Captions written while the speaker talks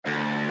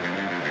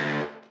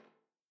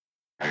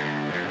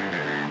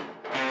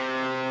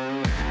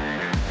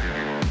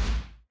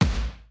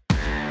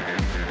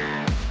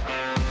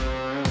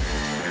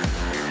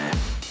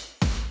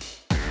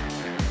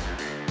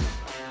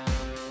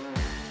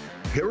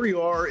we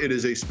are. It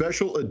is a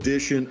special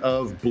edition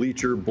of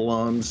Bleacher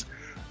Blums.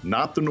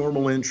 Not the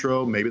normal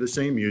intro, maybe the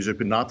same music,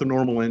 but not the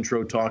normal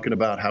intro talking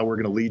about how we're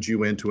going to lead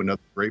you into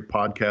another great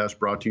podcast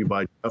brought to you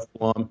by Jeff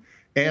Blum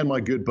and my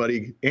good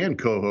buddy and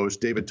co-host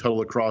David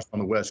Tuttle across on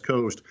the West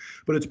Coast.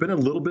 But it's been a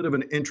little bit of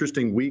an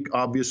interesting week,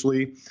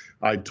 obviously.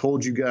 I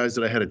told you guys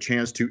that I had a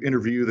chance to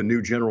interview the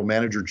new general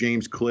manager,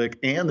 James Click,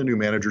 and the new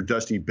manager,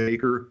 Dusty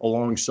Baker,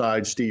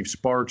 alongside Steve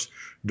Sparks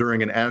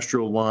during an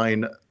Astro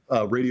Line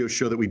radio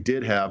show that we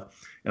did have.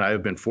 And I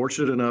have been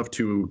fortunate enough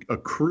to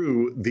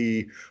accrue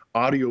the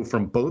audio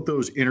from both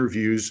those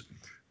interviews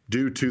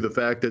due to the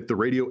fact that the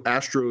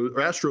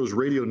Astros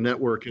radio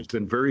network has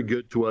been very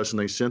good to us, and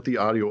they sent the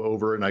audio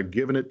over, and I've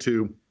given it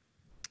to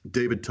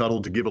David Tuttle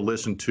to give a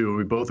listen to.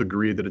 We both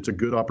agreed that it's a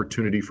good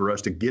opportunity for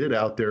us to get it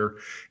out there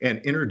and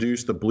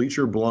introduce the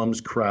Bleacher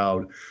Blums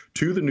crowd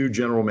to the new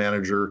general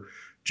manager,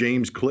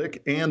 James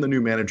Click, and the new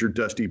manager,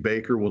 Dusty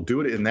Baker. We'll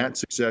do it in that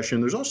succession.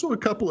 There's also a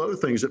couple other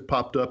things that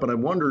popped up, and I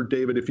wonder,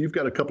 David, if you've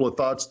got a couple of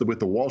thoughts with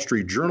the Wall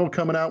Street Journal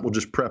coming out, we'll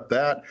just prep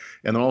that,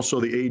 and then also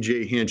the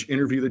A.J. Hinch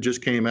interview that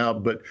just came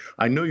out. But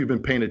I know you've been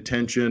paying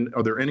attention.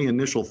 Are there any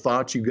initial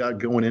thoughts you got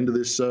going into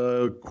this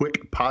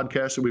quick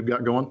podcast that we've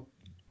got going?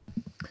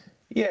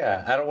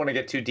 Yeah, I don't want to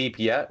get too deep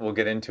yet. We'll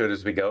get into it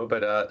as we go,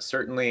 but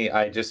certainly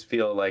I just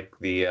feel like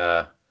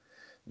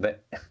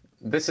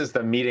this is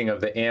the meeting of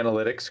the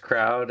analytics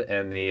crowd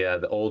and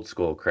the old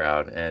school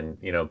crowd, and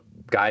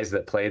guys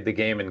that played the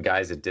game and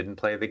guys that didn't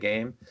play the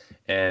game,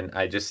 and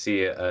I just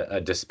see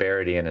a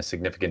disparity and a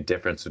significant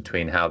difference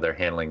between how they're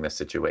handling the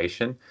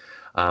situation.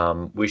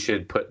 We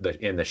should put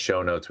in the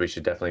show notes. We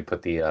should definitely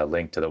put the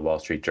link to the Wall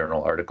Street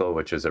Journal article,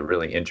 which is a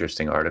really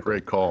interesting article.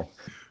 Great call.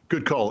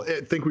 Good call.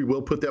 I think we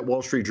will put that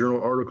Wall Street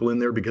Journal article in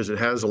there because it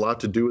has a lot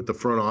to do with the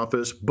front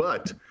office,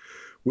 but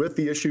with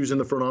the issues in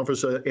the front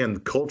office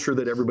and culture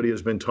that everybody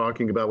has been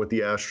talking about with the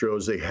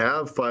Astros, they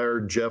have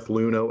fired Jeff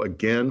Luhnow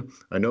again.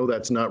 I know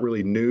that's not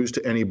really news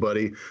to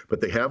anybody, but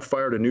they have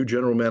fired a new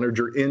general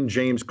manager in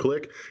James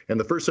Click. And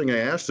the first thing I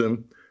asked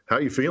him, how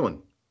are you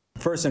feeling?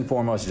 First and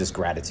foremost, just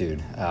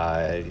gratitude.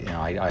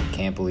 I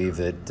can't believe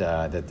that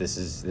this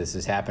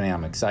is happening.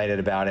 I'm excited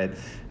about it.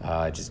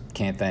 Just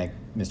can't thank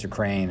Mr.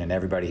 Crane and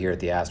everybody here at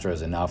the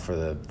Astros enough for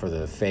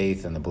the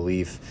faith and the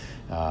belief.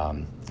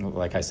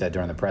 Like I said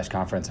during the press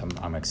conference,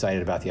 I'm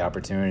excited about the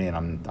opportunity, and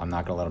I'm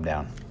not going to let them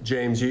down.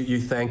 James, you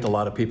thanked a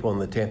lot of people in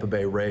the Tampa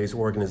Bay Rays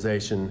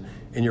organization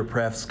in your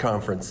press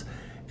conference,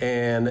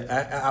 and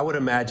I would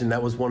imagine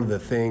that was one of the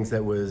things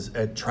that was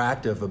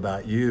attractive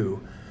about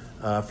you.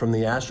 From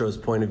the Astros'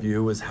 point of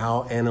view, was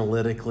how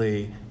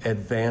analytically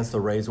advanced the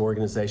Rays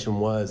organization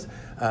was.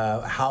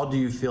 How do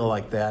you feel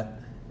like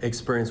that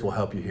experience will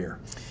help you here?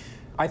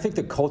 I think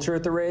the culture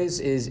at the Rays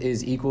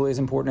is equally as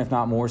important, if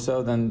not more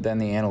so, than the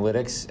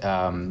analytics.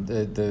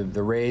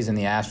 The Rays and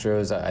the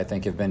Astros, I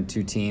think, have been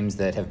two teams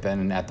that have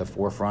been at the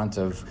forefront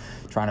of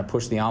trying to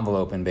push the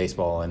envelope in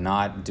baseball and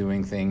not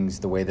doing things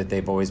the way that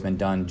they've always been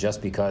done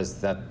just because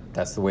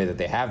that's the way that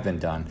they have been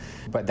done.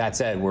 But that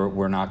said,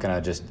 we're not going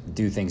to just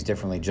do things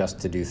differently just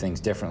to do things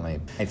differently.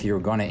 If you're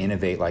going to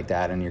innovate like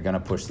that and you're going to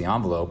push the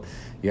envelope,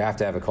 you have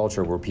to have a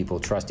culture where people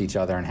trust each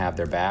other and have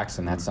their backs,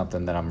 and that's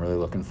something that I'm really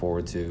looking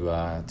forward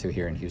to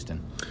here in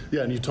Houston.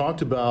 Yeah, and you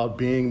talked about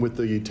being with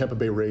the Tampa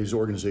Bay Rays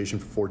organization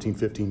for 14,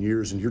 15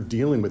 years, and you're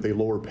dealing with a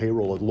lower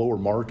payroll, a lower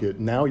market.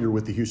 Now you're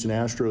with the Houston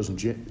Astros,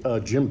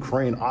 and Jim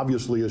Crane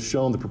obviously has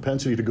shown the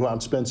propensity to go out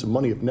and spend some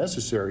money if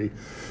necessary.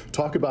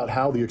 Talk about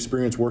how the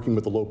experience working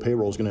with the low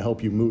payroll is going to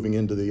help you moving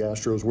into the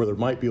Astros, where there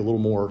might be a little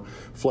more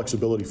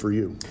flexibility for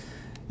you.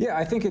 Yeah,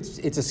 I think it's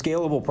a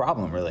scalable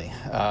problem, really.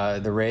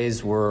 The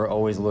Rays were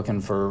always looking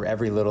for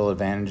every little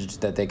advantage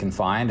that they can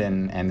find,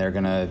 and they're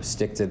going to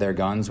stick to their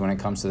guns when it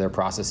comes to their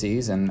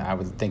processes, and I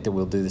would think that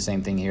we'll do the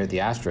same thing here at the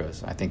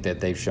Astros. I think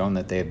that they've shown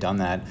that they've done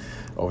that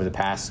over the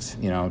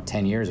past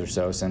 10 years or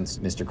so since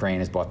Mr. Crane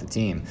has bought the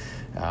team.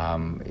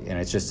 And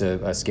it's just a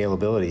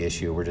scalability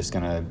issue. We're just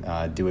going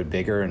to do it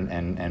bigger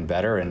and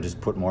better and just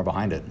put more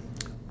behind it.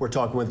 We're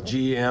talking with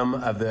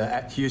GM of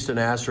the Houston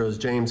Astros,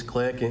 James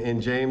Click.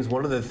 And James,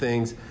 one of the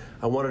things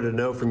I wanted to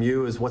know from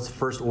you is what's the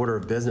first order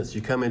of business? You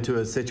come into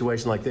a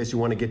situation like this, you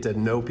want to get to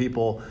know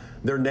people,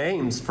 their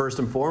names first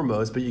and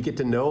foremost, but you get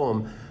to know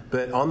them.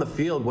 But on the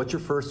field, what's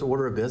your first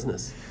order of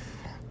business?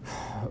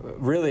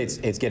 Really,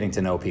 it's getting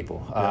to know people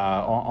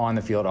on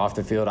the field, off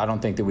the field. I don't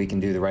think that we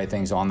can do the right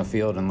things on the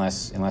field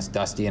unless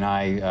Dusty and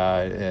I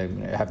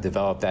have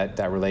developed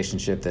that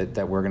relationship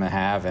that we're going to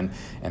have, and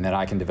that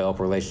I can develop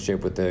a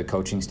relationship with the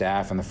coaching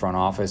staff and the front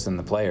office and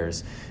the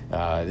players.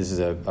 This is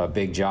a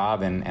big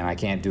job, and I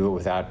can't do it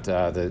without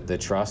the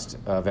trust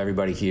of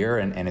everybody here,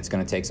 and it's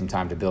going to take some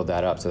time to build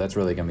that up. So that's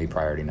really going to be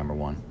priority number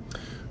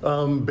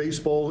one.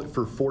 Baseball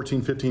for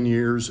 14, 15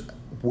 years.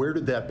 Where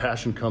did that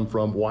passion come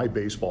from? Why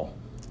baseball?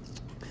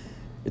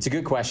 It's a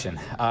good question.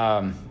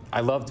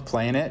 I loved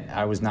playing it.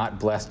 I was not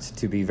blessed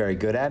to be very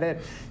good at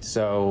it,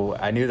 so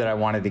I knew that I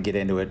wanted to get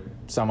into it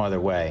some other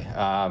way.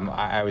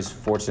 I was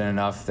fortunate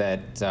enough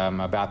that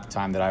about the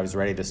time that I was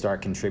ready to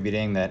start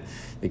contributing, that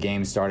the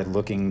game started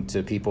looking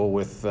to people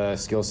with the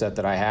skill set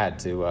that I had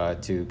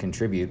to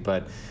contribute.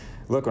 But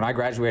look, when I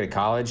graduated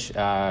college,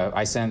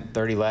 I sent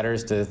 30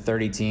 letters to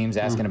 30 teams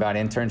asking about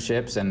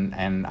internships,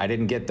 and I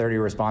didn't get 30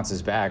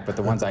 responses back, but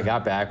the ones I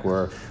got back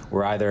were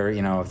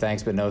either,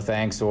 thanks but no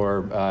thanks,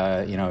 or,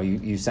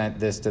 you sent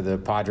this to the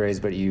Padres,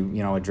 but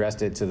you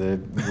addressed it to the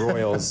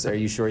Royals. Are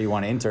you sure you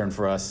want to intern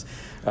for us?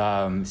 It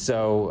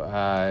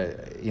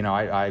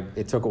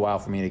took a while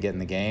for me to get in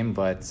the game,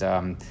 but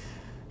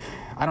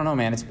I don't know,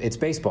 man. It's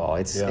baseball.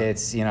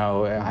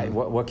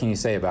 What can you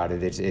say about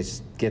it?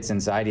 It gets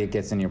inside you. It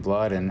gets in your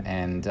blood,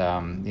 and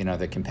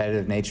the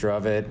competitive nature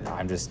of it.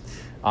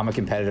 I'm a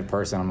competitive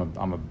person.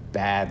 I'm a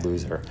bad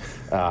loser,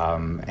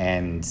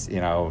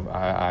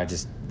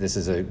 this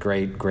is a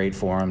great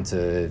forum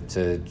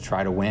to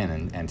try to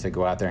win and to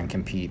go out there and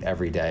compete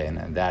every day,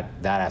 and that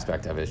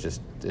aspect of it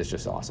is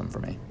just awesome for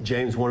me.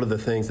 James, one of the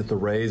things that the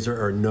Rays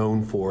are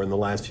known for in the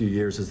last few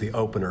years is the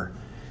opener.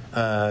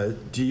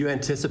 Do you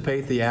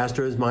anticipate the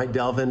Astros might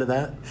delve into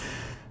that?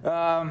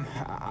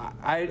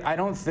 I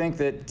don't think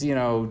that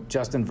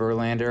Justin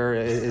Verlander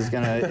is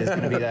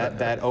gonna be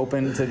that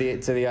open to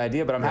the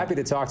idea, but I'm happy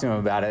to talk to him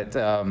about it.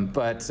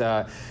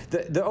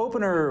 The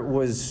opener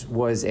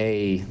wasn't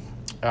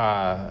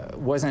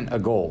a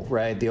goal,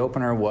 right? The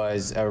opener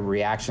was a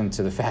reaction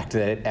to the fact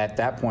that at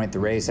that point the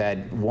Rays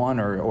had one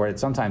or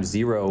sometimes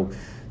zero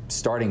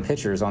starting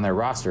pitchers on their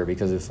roster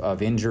because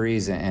of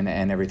injuries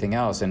and everything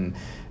else, and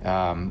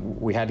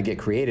we had to get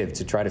creative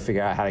to try to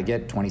figure out how to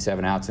get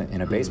 27 outs in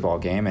a baseball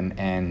game,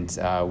 and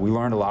we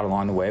learned a lot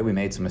along the way. We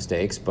made some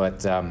mistakes,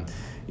 but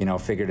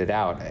figured it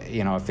out.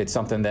 If it's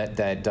something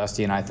that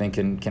Dusty and I think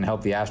can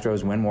help the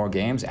Astros win more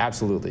games,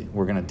 absolutely,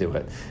 we're going to do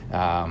it.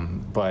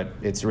 But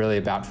it's really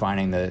about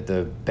finding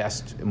the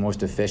best,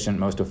 most efficient,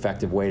 most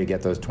effective way to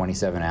get those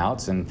 27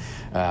 outs. And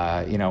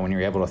when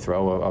you're able to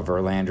throw a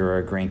Verlander or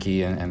a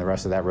Greinke and the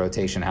rest of that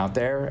rotation out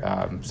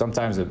there,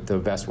 sometimes the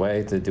best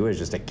way to do it is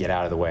just to get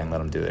out of the way and let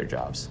them do their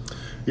jobs.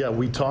 Yeah,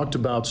 we talked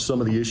about some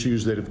of the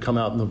issues that have come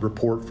out in the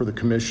report for the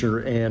commissioner,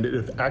 and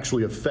it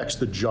actually affects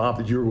the job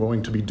that you're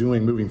going to be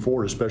doing moving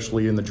forward,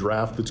 especially in the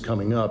draft that's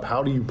coming up.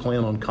 How do you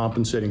plan on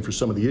compensating for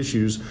some of the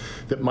issues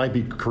that might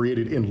be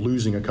created in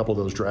losing a couple of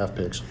those draft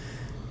picks?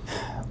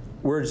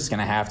 We're just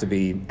going to have to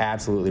be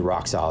absolutely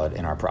rock solid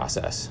in our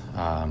process.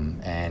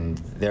 And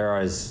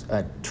there is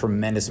a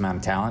tremendous amount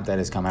of talent that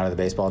has come out of the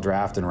baseball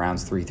draft in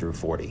rounds 3 through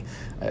 40.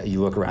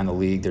 You look around the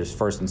league, there's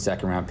first and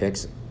second round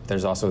picks.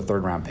 There's also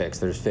third round picks.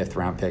 There's fifth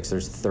round picks.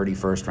 There's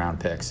 31st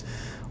round picks.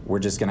 We're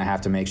just going to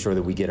have to make sure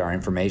that we get our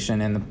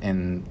information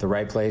in the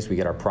right place, we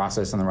get our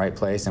process in the right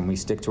place, and we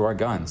stick to our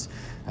guns.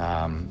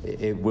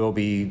 It will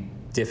be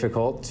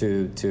difficult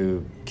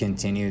to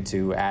continue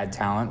to add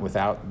talent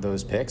without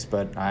those picks,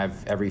 but I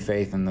have every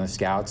faith in the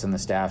scouts and the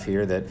staff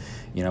here that,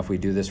 if we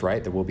do this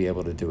right, that we'll be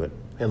able to do it.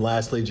 And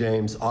lastly,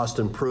 James,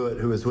 Austin Pruitt,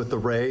 who is with the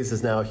Rays,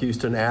 is now a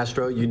Houston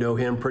Astro. You know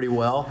him pretty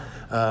well.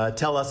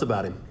 Tell us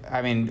about him.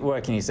 I mean,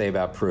 what can you say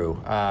about Prue?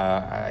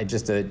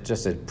 Just a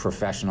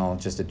professional,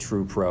 just a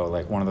true pro,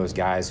 like one of those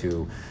guys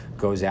who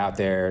goes out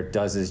there,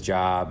 does his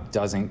job,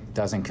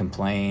 doesn't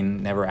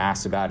complain, never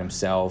asks about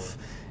himself,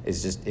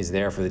 is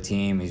there for the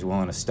team. He's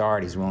willing to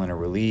start. He's willing to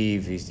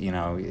relieve. He's,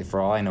 for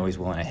all I know, he's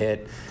willing to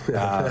hit. But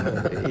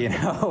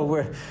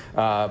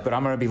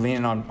I'm going to be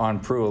leaning on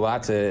Prue a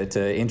lot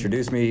to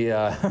introduce me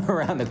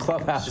around the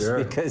clubhouse.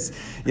 Sure. Because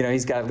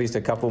he's got at least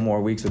a couple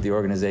more weeks with the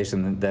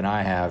organization than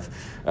I have.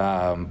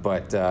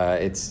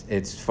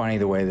 It's funny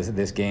the way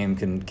this game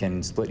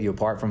can split you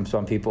apart from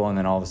some people and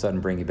then all of a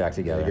sudden bring you back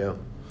together. There you go.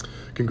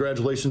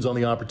 Congratulations on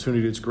the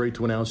opportunity. It's great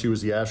to announce you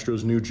as the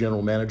Astros' new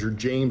general manager.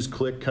 James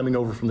Click coming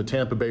over from the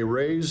Tampa Bay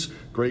Rays.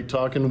 Great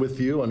talking with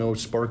you. I know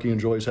Sparky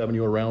enjoys having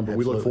you around, but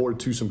Absolutely. We look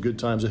forward to some good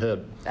times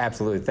ahead.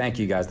 Absolutely. Thank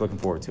you, guys. Looking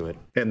forward to it.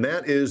 And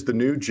that is the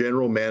new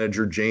general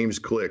manager, James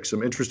Click.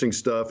 Some interesting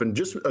stuff. And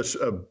just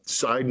a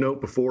side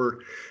note before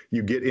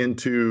you get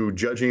into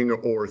judging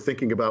or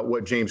thinking about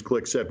what James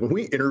Click said. When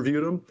we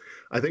interviewed him,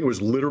 I think it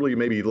was literally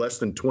maybe less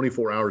than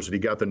 24 hours that he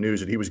got the news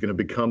that he was going to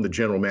become the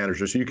general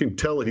manager. So you can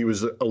tell that he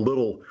was a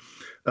little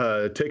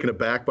taken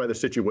aback by the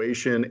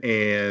situation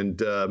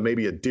and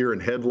maybe a deer in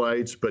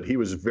headlights, but he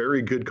was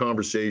very good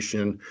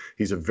conversation.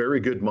 He's a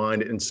very good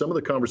mind. And some of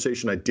the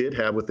conversation I did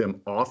have with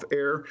him off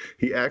air,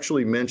 he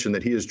actually mentioned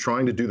that he is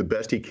trying to do the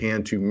best he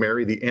can to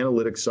marry the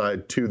analytics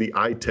side to the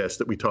eye test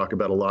that we talk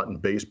about a lot in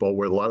baseball,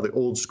 where a lot of the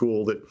old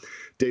school that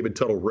David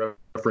Tuttle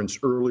referenced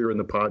earlier in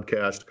the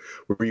podcast,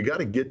 where you got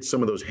to get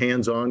some of those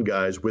hands-on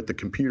guys with the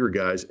computer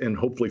guys and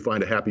hopefully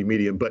find a happy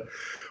medium. But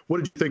what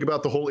did you think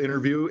about the whole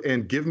interview?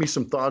 And give me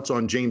some thoughts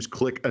on James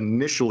Click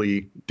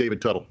initially,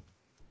 David Tuttle.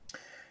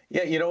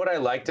 Yeah, what I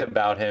liked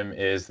about him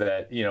is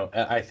that,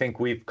 I think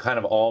we've kind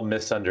of all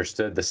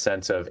misunderstood the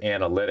sense of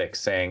analytics,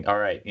 saying, all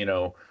right,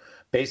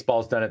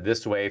 baseball's done it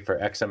this way for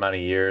X amount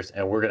of years,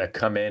 and we're going to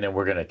come in and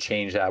we're going to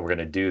change that. We're going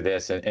to do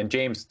this. And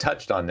James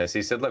touched on this.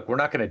 He said, look, we're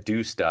not going to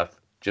do stuff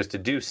just to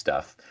do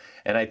stuff.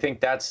 And I think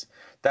that's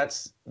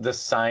the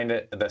sign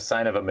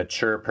of a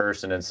mature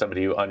person and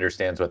somebody who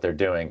understands what they're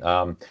doing.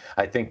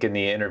 I think in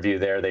the interview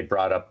there, they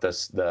brought up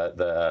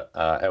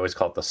I always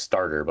call it the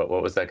starter, but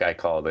what was that guy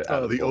called?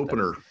 The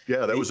opener.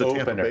 Yeah, that was a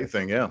Tampa Bay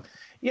thing. Yeah.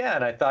 Yeah,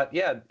 and I thought,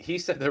 he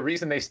said the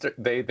reason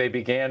they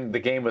began the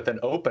game with an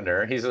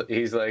opener.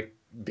 He's like,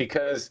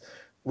 because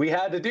we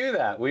had to do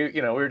that. We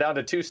were down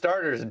to 2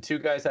 starters and 2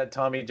 guys had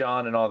Tommy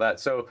John and all that.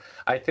 So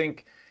I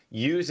think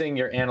using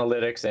your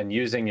analytics and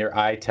using your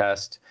eye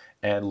test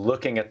and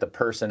looking at the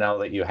personnel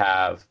that you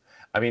have,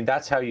 I mean,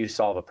 that's how you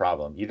solve a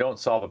problem. You don't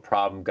solve a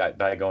problem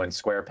by going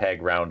square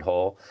peg, round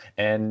hole.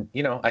 And,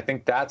 I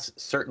think that's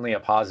certainly a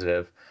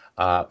positive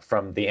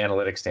from the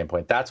analytics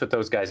standpoint. That's what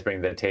those guys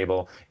bring to the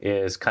table,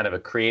 is kind of a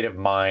creative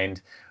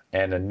mind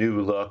and a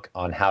new look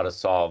on how to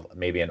solve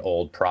maybe an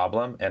old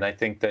problem. And I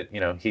think that,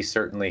 he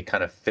certainly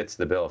kind of fits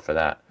the bill for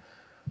that.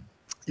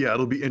 Yeah,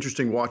 it'll be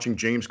interesting watching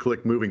James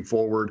Click moving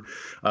forward.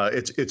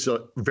 It's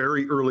a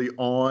very early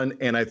on,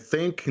 and I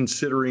think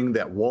considering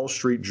that Wall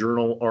Street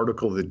Journal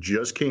article that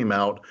just came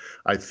out,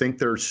 I think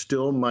there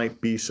still might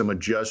be some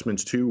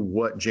adjustments to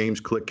what James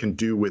Click can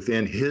do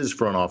within his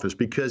front office,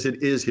 because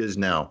it is his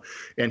now,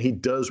 and he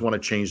does want to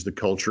change the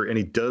culture, and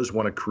he does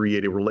want to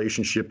create a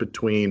relationship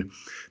between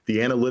the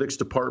analytics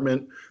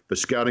department, the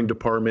scouting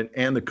department,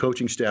 and the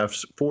coaching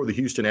staffs for the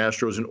Houston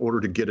Astros in order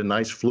to get a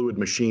nice fluid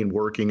machine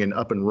working and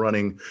up and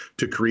running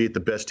to create the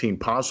best team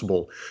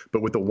possible.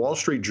 But with the Wall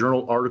Street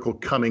Journal article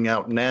coming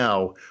out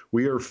now,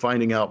 we are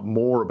finding out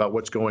more about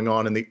what's going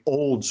on in the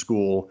old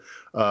school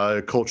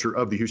culture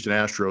of the Houston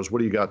Astros. What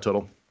do you got,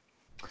 Tuttle?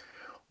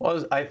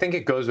 Well, I think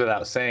it goes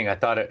without saying. I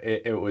thought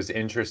it was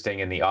interesting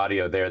in the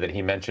audio there that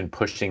he mentioned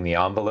pushing the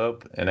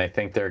envelope. And I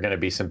think there are going to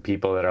be some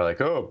people that are like,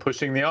 oh,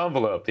 pushing the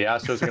envelope. The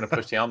Astros are going to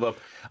push the envelope.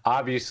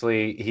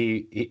 Obviously,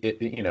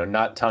 he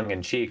not tongue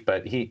in cheek,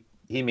 but he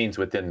means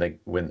within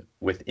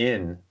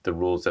the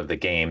rules of the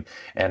game.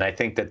 And I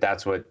think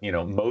that's what,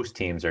 most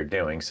teams are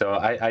doing. So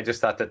I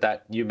just thought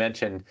that you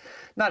mentioned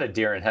not a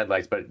deer in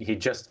headlights, but he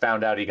just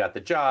found out he got the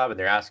job and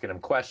they're asking him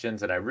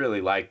questions. And I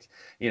really liked,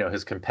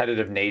 his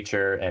competitive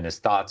nature and his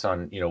thoughts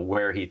on,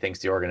 where he thinks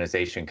the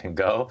organization can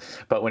go.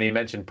 But when he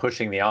mentioned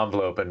pushing the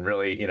envelope and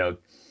really,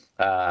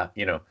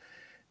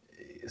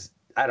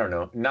 I don't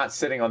know, not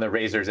sitting on the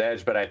razor's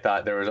edge, but I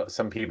thought there was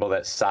some people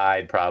that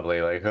sighed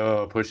probably like,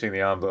 oh, pushing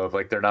the envelope,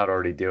 like they're not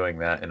already doing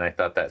that. And I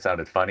thought that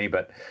sounded funny,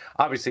 but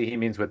obviously he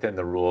means within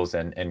the rules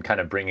and kind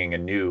of bringing a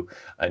new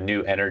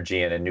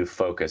energy and a new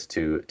focus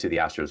to the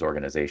Astros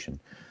organization.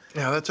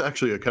 Yeah, that's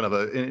actually a kind of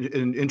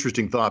an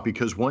interesting thought,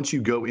 because once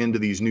you go into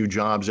these new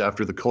jobs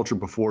after the culture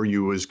before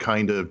you was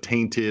kind of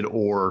tainted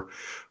or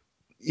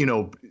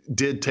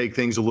did take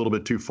things a little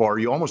bit too far,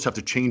 you almost have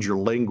to change your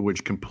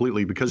language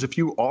completely. Because if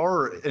you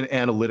are an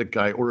analytic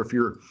guy, or if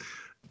you're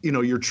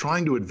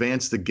trying to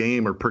advance the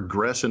game or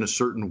progress in a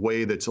certain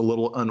way that's a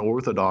little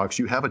unorthodox,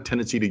 you have a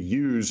tendency to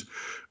use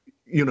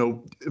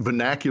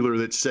vernacular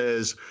that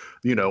says,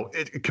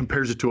 it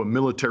compares it to a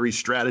military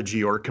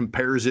strategy, or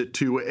compares it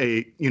to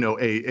a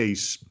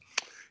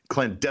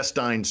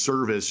clandestine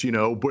service,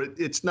 but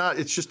it's not.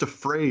 It's just a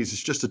phrase.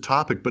 It's just a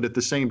topic. But at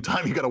the same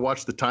time, you got to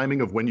watch the timing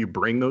of when you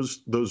bring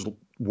those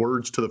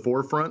words to the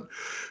forefront.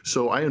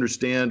 So I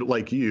understand,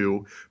 like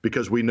you,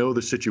 because we know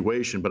the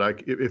situation.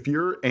 But if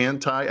you're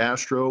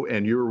anti-Astro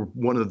and you're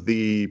one of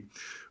the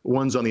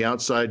ones on the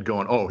outside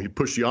going, oh, he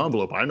pushed the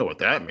envelope, I know what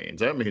that means.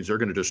 That means they're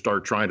going to just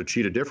start trying to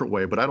cheat a different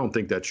way. But I don't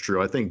think that's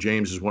true. I think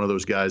James is one of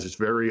those guys that's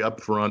very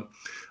upfront.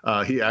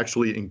 He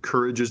actually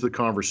encourages the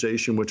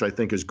conversation, which I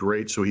think is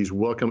great. So he's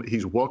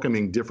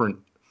welcoming different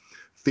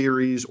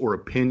theories or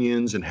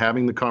opinions and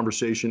having the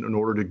conversation in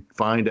order to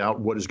find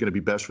out what is going to be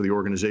best for the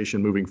organization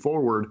moving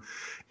forward.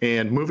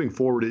 And moving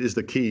forward is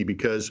the key,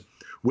 because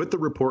with the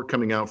report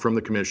coming out from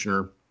the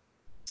commissioner,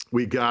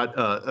 we got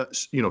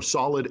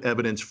solid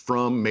evidence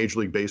from Major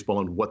League Baseball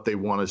on what they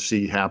want to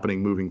see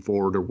happening moving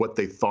forward, or what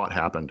they thought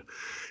happened.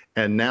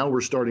 And now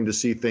we're starting to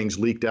see things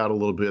leaked out a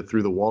little bit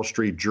through the Wall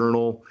Street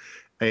Journal,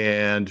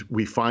 and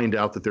we find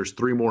out that there's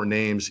 3 more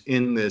names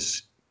in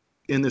this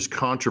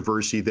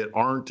controversy that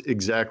aren't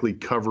exactly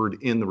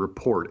covered in the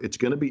report. It's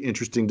going to be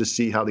interesting to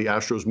see how the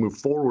Astros move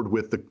forward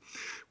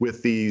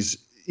with these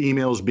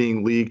emails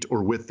being leaked,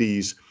 or with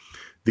these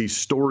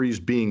stories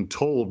being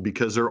told,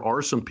 because there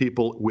are some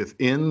people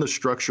within the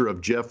structure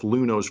of Jeff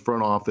Luhnow's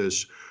front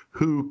office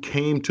who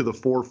came to the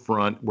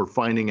forefront, we're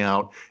finding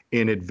out,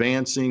 in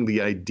advancing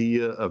the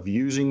idea of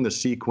using the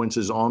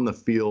sequences on the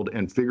field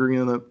and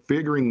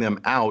figuring them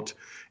out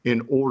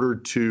in order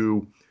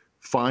to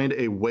find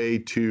a way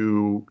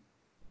to,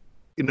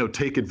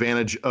 take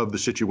advantage of the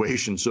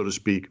situation, so to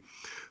speak.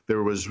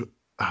 There was,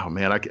 oh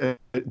man,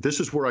 this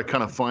is where I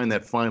kind of find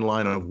that fine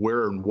line of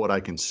where and what I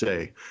can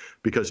say,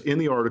 because in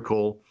the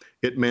article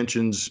it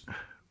mentions,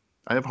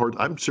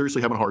 I'm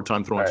seriously having a hard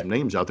time throwing some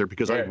names out there,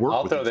 because I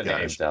work with these guys. I'll throw the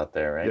names out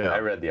there, right? Yeah. I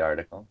read the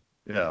article.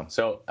 Yeah.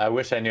 So I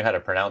wish I knew how to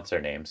pronounce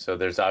their names. So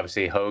there's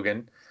obviously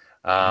Hogan,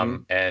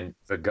 and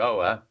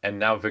Vigoa. And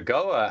now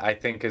Vigoa, I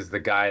think, is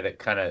the guy that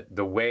kind of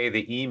the way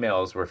the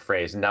emails were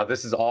phrased. Now,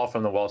 this is all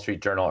from the Wall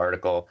Street Journal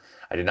article.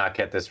 I did not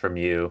get this from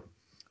you.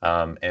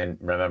 And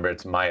remember,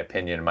 it's my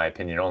opinion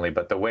only.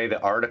 But the way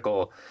the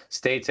article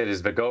states it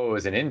is Vigoa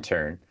was an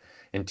intern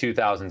in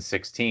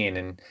 2016.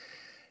 And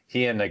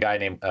he and a guy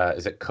named,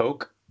 is it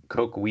Coke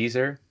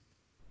Weezer?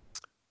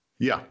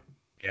 Yeah.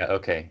 Yeah,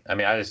 okay. I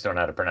mean, I just don't know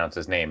how to pronounce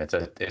his name. It's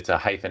a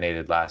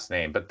hyphenated last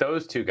name. But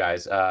those two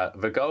guys,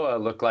 Vigoa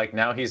looked like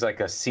now he's like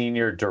a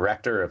senior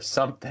director of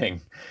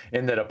something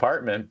in the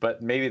department.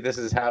 But maybe this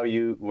is how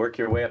you work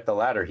your way up the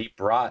ladder. He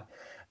brought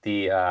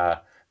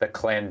the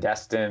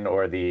clandestine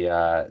or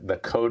the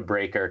code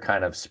breaker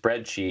kind of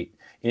spreadsheet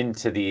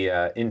into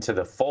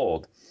the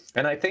fold.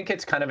 And I think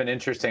it's kind of an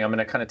interesting. I'm going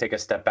to kind of take a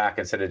step back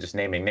instead of just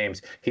naming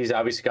names. He's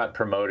obviously got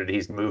promoted.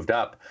 He's moved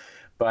up.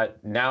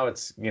 But now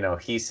it's,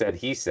 he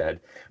said,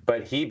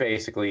 but he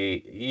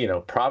basically,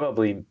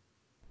 probably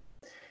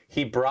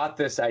he brought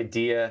this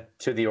idea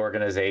to the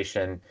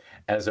organization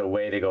as a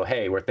way to go,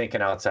 hey, we're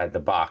thinking outside the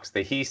box.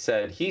 The he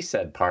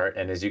said part,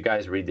 and as you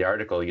guys read the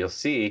article, you'll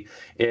see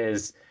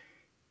is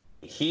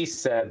he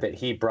said that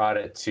he brought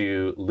it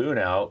to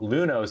Luhnow.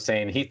 Luhnow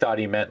saying he thought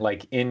he meant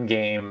like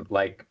in-game,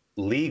 like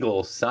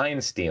legal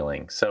sign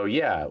stealing. So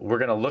yeah, we're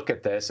going to look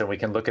at this, and we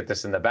can look at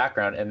this in the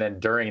background, and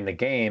then during the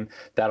game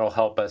that'll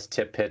help us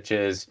tip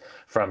pitches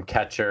from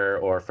catcher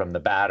or from the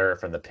batter,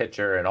 from the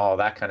pitcher, and all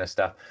that kind of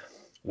stuff.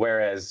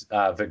 Whereas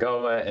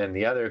Vigoa and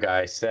the other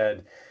guy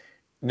said,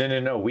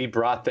 no, we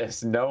brought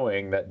this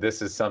knowing that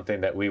this is something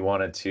that we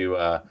wanted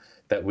to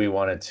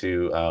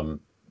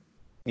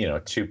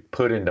to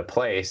put into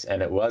place,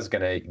 and it was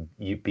going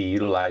to be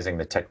utilizing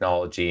the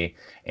technology,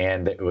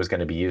 and it was going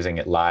to be using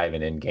it live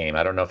and in game.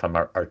 I don't know if I'm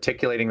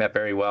articulating that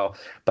very well,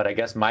 but I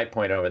guess my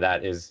point over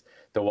that is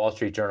the Wall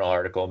Street Journal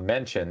article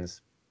mentions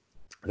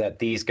that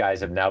these guys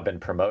have now been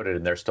promoted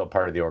and they're still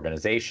part of the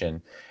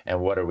organization. And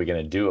what are we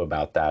going to do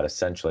about that?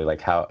 Essentially,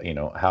 like how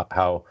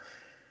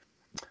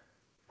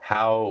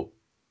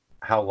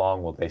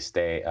long will they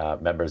stay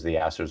members of the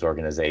Astros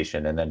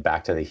organization? And then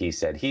back to the he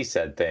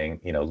said thing,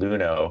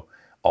 Luhnow,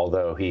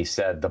 although he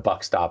said the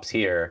buck stops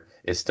here,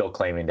 is still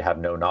claiming to have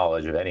no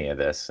knowledge of any of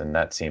this, and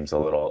that seems a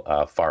little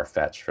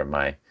far-fetched for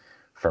my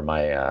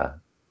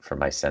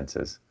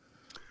senses.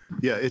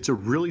 Yeah, it's a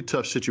really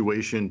tough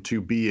situation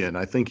to be in.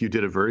 I think you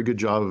did a very good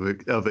job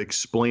of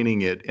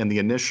explaining it, and the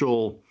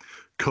initial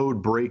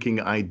code breaking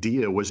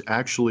idea was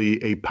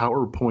actually a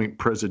PowerPoint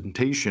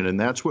presentation, and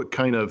that's what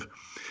kind of,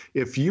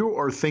 if you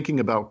are thinking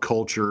about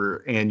culture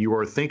and you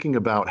are thinking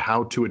about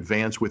how to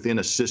advance within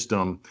a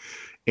system,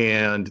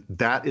 and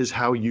that is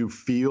how you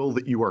feel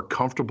that you are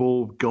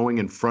comfortable going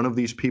in front of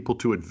these people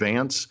to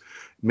advance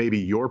maybe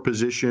your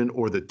position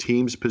or the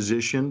team's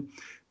position,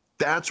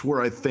 that's where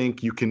I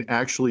think you can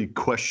actually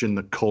question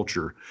the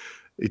culture.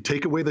 You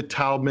take away the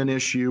Taubman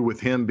issue with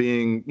him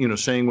being,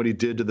 saying what he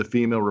did to the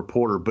female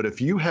reporter. But if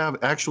you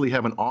actually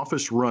have an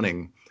office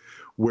running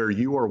where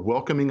you are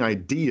welcoming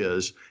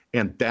ideas,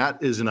 and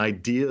that is an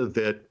idea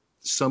that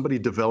somebody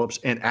develops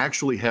and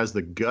actually has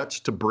the guts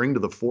to bring to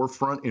the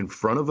forefront in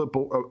front of a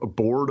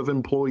board of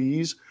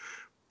employees,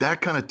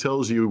 that kind of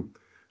tells you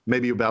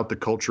maybe about the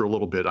culture a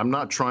little bit. I'm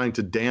not trying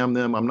to damn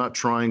them. I'm not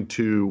trying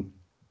to,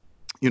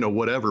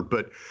 whatever.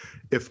 But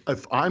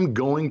if I'm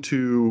going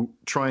to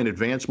try and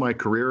advance my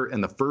career,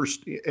 and the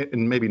first,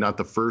 and maybe not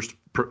the first,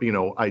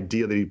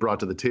 idea that he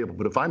brought to the table,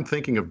 but if I'm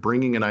thinking of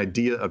bringing an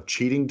idea of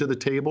cheating to the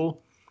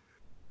table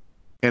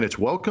and it's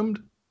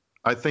welcomed,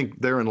 I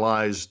think therein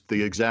lies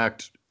the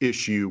exact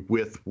issue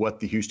with what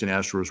the Houston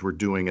Astros were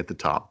doing at the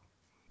top.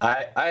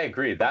 I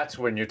agree. That's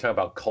when you're talking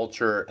about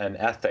culture and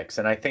ethics,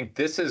 and I think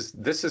this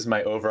is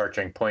my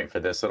overarching point for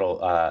this little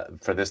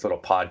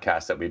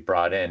podcast that we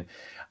brought in.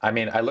 I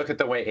mean, I look at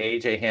the way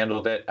AJ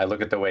handled it. I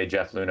look at the way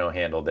Jeff Luhnow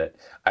handled it.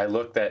 I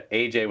looked at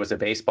AJ was a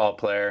baseball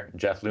player.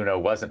 Jeff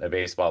Luhnow wasn't a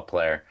baseball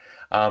player.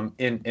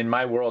 In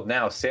my world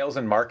now, sales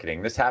and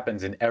marketing, this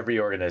happens in every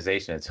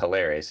organization. It's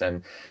hilarious.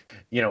 And,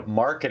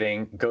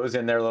 marketing goes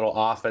in their little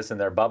office in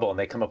their bubble, and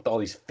they come up with all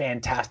these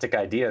fantastic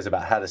ideas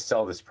about how to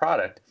sell this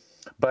product.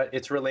 But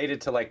it's related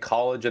to like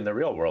college and the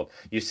real world.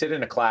 You sit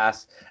in a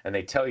class and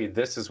they tell you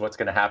this is what's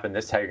going to happen,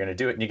 this is how you're going to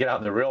do it. And you get out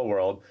in the real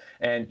world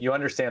and you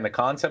understand the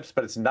concepts,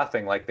 but it's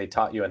nothing like they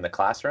taught you in the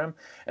classroom.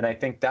 And I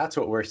think that's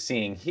what we're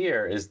seeing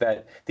here is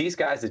that these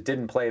guys that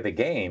didn't play the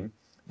game,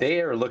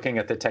 they are looking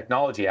at the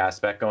technology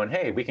aspect going,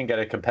 hey, we can get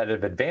a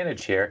competitive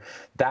advantage here.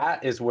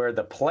 That is where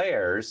the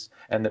players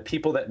and the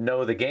people that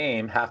know the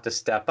game have to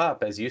step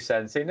up, as you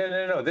said, and say,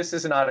 no, this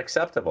is not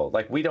acceptable.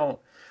 Like we don't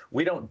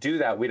do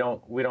that. We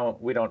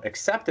don't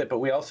accept it, but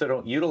we also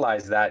don't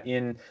utilize that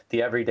in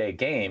the everyday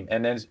game.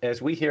 And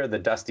as we hear the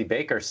Dusty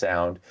Baker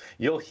sound,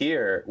 you'll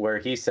hear where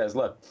he says,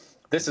 look,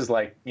 this is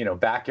like,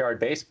 backyard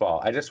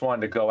baseball. I just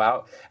wanted to go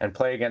out and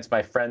play against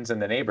my friends in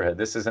the neighborhood.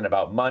 This isn't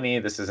about money.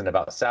 This isn't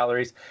about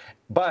salaries.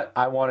 But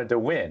I wanted to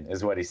win,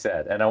 is what he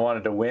said. And I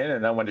wanted to win,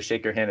 and I wanted to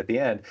shake your hand at the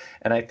end.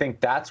 And I think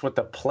that's what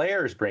the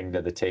players bring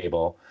to the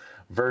table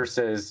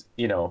versus,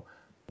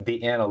 the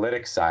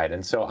analytics side.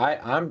 And so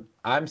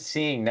I'm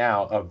seeing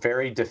now a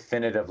very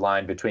definitive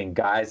line between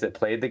guys that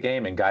played the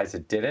game and guys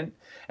that didn't.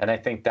 And I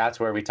think that's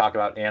where we talk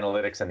about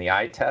analytics and the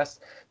eye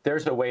test.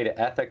 There's a way to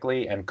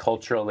ethically and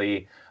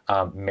culturally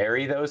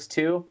marry those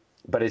two.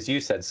 But as you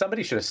said,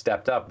 somebody should have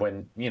stepped up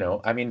when,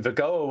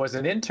 Vigoa was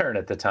an intern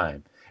at the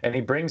time. And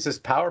he brings this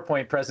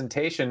PowerPoint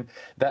presentation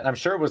that I'm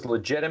sure was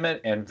legitimate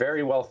and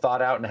very well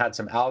thought out and had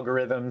some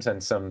algorithms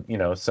and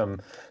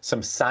some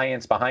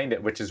science behind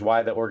it, which is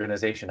why the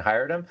organization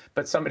hired him.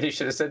 But somebody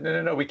should have said,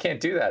 no, we can't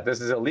do that.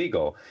 This is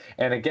illegal.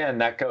 And again,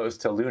 that goes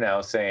to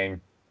Luhnow saying,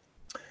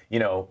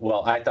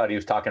 well, I thought he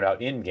was talking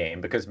about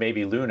in-game, because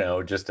maybe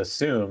Luhnow just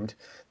assumed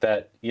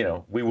that,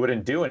 we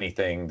wouldn't do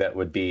anything that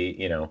would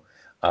be,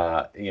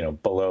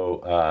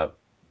 below,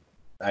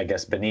 I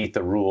guess, beneath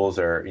the rules,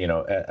 or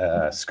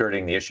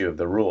skirting the issue of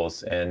the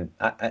rules. And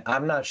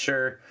I'm not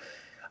sure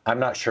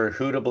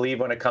who to believe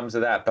when it comes to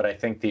that. But I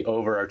think the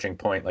overarching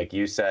point, like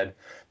you said,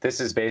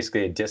 this is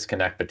basically a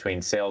disconnect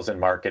between sales and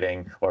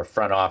marketing, or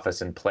front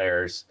office and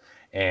players,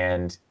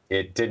 and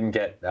it didn't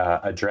get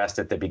addressed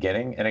at the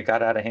beginning, and it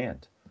got out of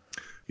hand.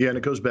 Yeah, and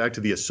it goes back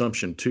to the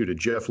assumption, too. Did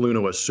Jeff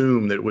Luhnow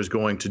assume that it was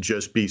going to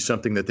just be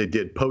something that they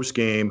did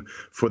post-game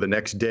for the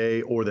next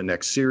day or the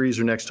next series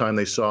or next time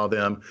they saw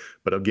them?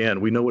 But again,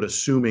 we know what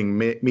assuming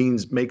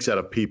makes out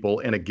of people.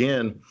 And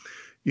again,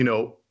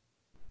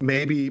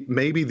 maybe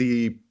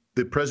the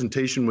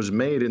presentation was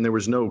made and there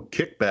was no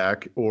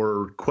kickback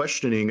or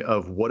questioning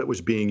of what it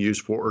was being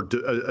used for, or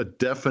a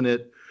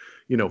definite,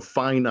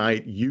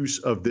 finite use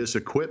of this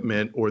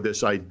equipment or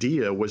this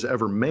idea was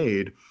ever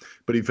made.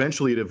 But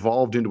eventually it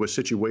evolved into a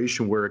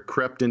situation where it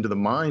crept into the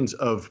minds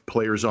of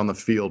players on the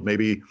field,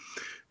 maybe.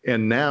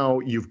 And now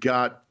you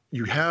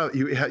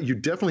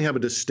definitely have a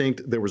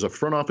distinct, there was a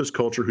front office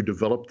culture who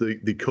developed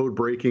the code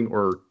breaking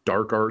or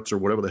dark arts or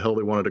whatever the hell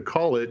they wanted to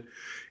call it.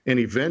 And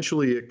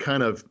eventually it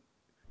kind of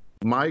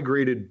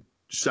migrated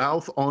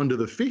south onto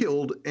the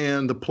field,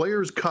 and the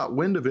players caught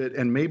wind of it.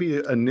 And maybe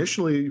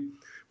initially,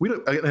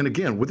 and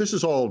again, this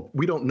is all,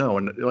 we don't know.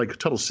 And like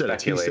Tuttle said,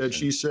 it's he said,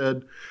 she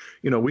said,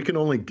 we can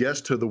only guess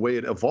to the way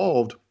it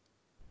evolved.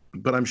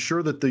 But I'm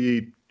sure that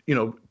the,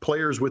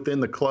 players within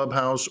the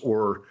clubhouse,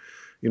 or,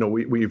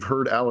 we've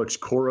heard Alex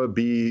Cora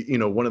be,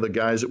 one of the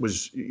guys that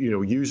was,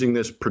 using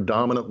this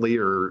predominantly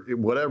or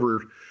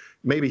whatever.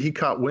 Maybe he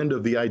caught wind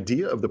of the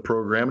idea of the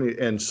program,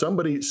 and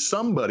somebody,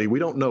 we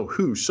don't know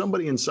who,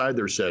 somebody inside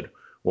there said,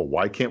 well,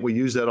 why can't we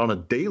use that on a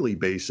daily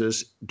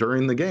basis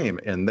during the game?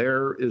 And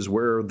there is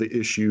where the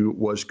issue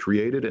was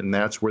created, and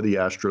that's where the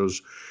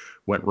Astros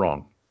went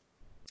wrong.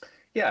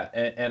 Yeah,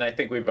 and I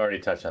think we've already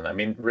touched on that. I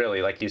mean,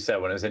 really, like you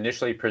said, when it was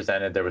initially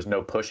presented, there was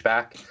no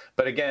pushback.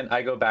 But again,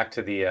 I go back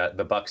to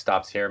the buck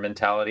stops here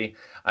mentality.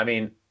 I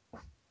mean,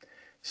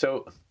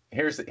 so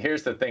here's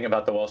the thing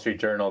about the Wall Street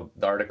Journal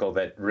article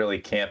that really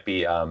can't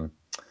be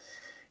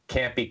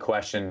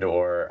questioned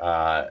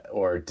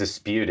or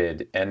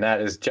disputed, and that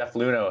is Jeff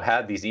Luhnow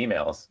had these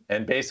emails,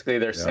 and basically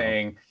they're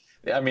saying,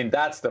 I mean,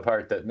 that's the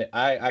part that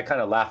I kind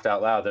of laughed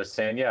out loud. They're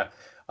saying,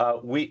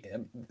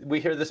 we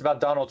hear this about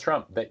Donald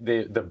Trump.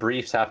 The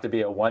briefs have to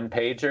be a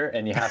one-pager,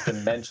 and you have to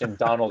mention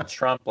Donald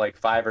Trump like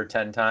 5 or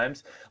 10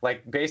 times.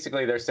 Like,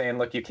 basically, they're saying,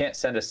 look, you can't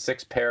send a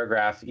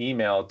 6-paragraph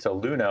email to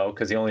Luhnow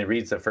because he only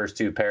reads the first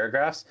 2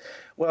 paragraphs.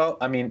 Well,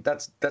 I mean,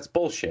 that's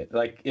bullshit.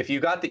 Like, if you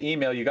got the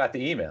email, you got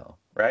the email,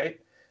 right?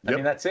 I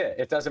mean, that's it.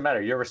 It doesn't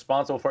matter. You're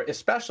responsible for it,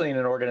 especially in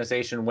an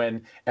organization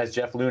when, as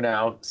Jeff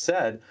Luhnow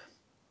said,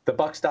 the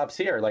buck stops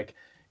here. Like,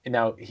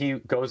 now he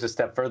goes a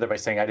step further by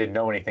saying, I didn't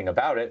know anything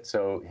about it,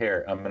 so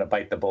here, I'm going to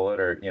bite the bullet,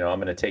 or, I'm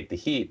going to take the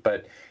heat.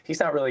 But he's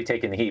not really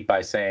taking the heat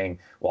by saying,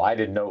 well, I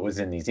didn't know it was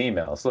in these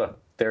emails. Look,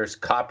 there's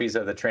copies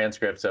of the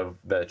transcripts of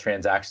the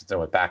transactions that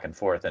went back and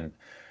forth. And,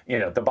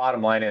 the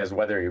bottom line is,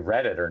 whether he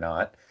read it or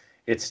not,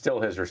 it's still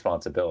his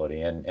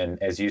responsibility.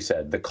 And as you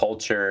said, the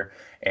culture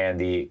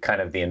and the kind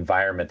of the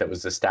environment that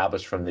was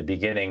established from the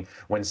beginning,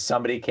 when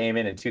somebody came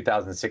in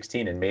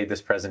 2016 and made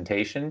this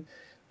presentation,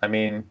 I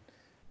mean,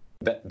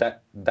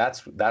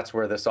 that's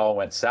where this all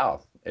went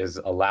south, is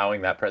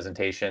allowing that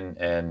presentation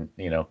and,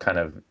 kind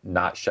of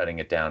not shutting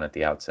it down at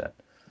the outset.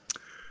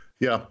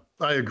 Yeah,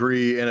 I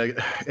agree.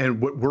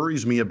 And what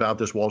worries me about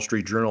this Wall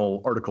Street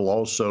Journal article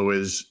also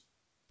is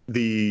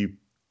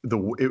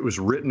it was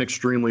written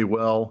extremely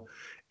well,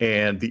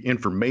 and the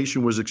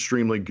information was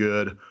extremely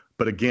good.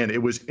 But again,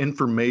 it was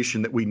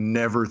information that we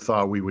never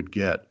thought we would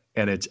get,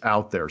 and it's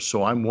out there.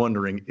 So I'm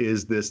wondering,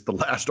 is this the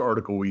last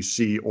article we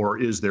see, or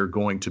is there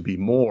going to be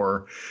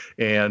more?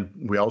 And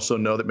we also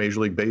know that Major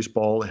League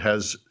Baseball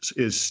is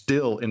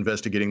still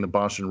investigating the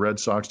Boston Red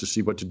Sox to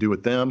see what to do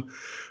with them.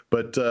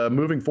 But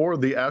moving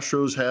forward, the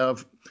Astros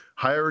have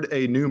hired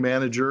a new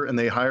manager, and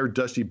they hired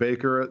Dusty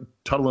Baker.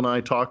 Tuttle and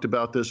I talked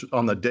about this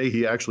on the day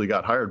he actually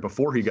got hired,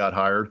 before he got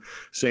hired,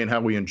 saying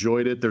how we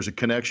enjoyed it. There's a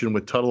connection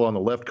with Tuttle on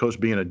the left coast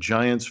being a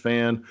Giants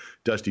fan,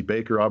 Dusty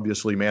Baker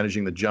obviously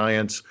managing the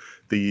Giants,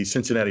 the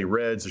Cincinnati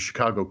Reds, the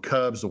Chicago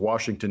Cubs, the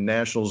Washington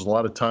Nationals, a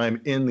lot of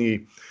time in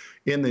the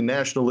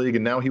National League,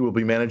 and now he will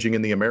be managing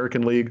in the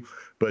American League.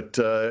 But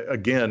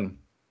again,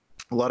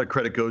 A lot of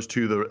credit goes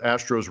to the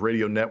Astros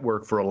Radio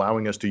Network for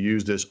allowing us to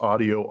use this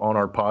audio on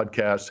our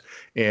podcast.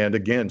 And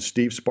again,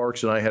 Steve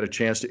Sparks and I had a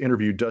chance to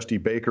interview Dusty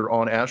Baker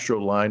on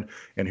Astroline.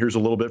 And here's a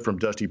little bit from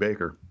Dusty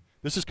Baker.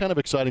 This is kind of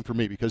exciting for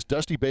me because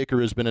Dusty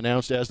Baker has been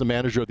announced as the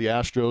manager of the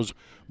Astros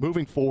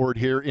moving forward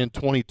here in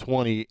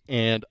 2020.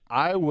 And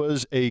I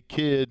was a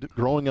kid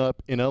growing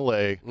up in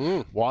L.A.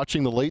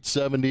 Watching the late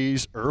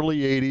 70s, early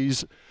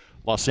 80s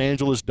Los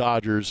Angeles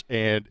Dodgers.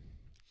 And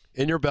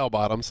in your bell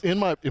bottoms. In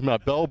my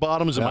bell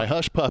bottoms and my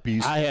hush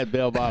puppies. I had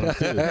bell bottoms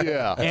too.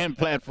 Yeah. And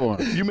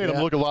platforms. You made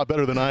them look a lot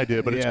better than I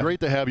did, but it's great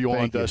to have you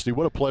on, Dusty.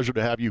 What a pleasure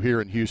to have you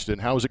here in Houston.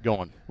 How's it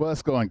going? Well,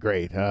 it's going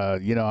great.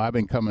 I've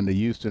been coming to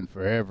Houston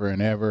forever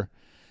and ever.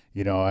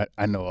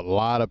 I know a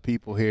lot of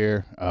people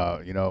here. I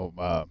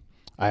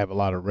have a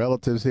lot of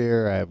relatives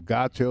here. I have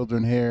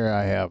godchildren here.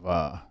 I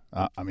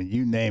have,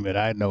 you name it.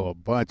 I know a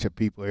bunch of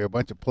people here, a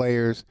bunch of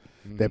players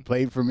that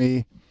played for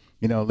me,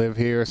 live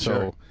here.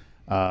 So,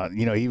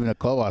 even the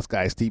clubhouse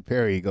guy, Steve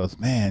Perry, he goes,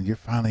 man, you're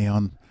finally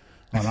on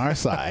our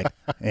side.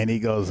 And he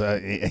goes,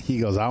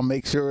 I'll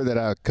make sure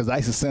that because I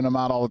used to send him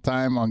out all the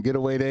time on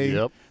getaway day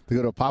to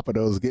go to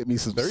Papados, get me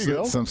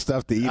some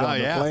stuff to eat on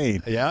the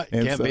plane. Yeah,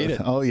 can't beat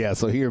it. Oh, yeah.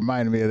 So he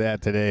reminded me of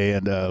that today.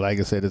 And like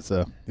I said, it's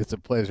a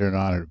pleasure and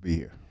honor to be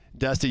here.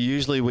 Dusty,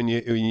 usually when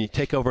you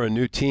take over a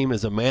new team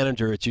as a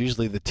manager, it's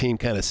usually the team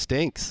kind of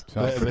stinks.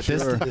 But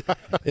sure.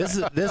 This is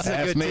a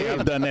good team.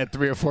 I've done that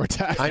 3 or 4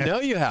 times. I know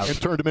you have.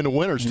 And turned them into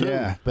winners, too.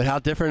 Yeah. But how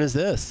different is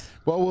this?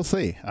 Well, we'll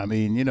see. I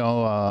mean,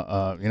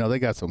 they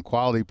got some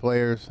quality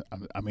players.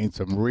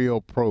 Some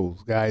real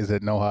pros, guys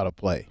that know how to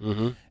play.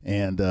 Mm-hmm.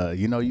 And,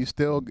 you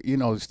still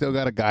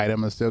got to guide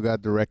them and still got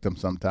to direct them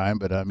sometime.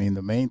 But,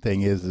 the main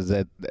thing is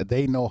that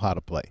they know how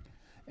to play.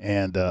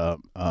 And,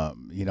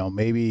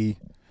 maybe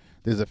 –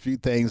 there's a few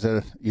things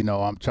that,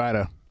 I'm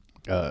trying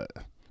to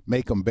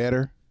make them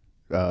better,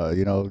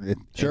 and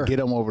get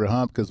them over the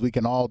hump because we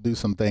can all do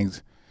some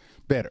things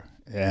better.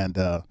 And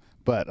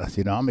but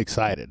I'm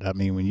excited. I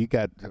mean, when you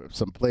got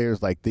some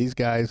players like these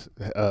guys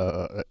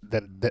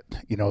that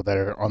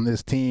are on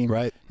this team,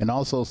 right, and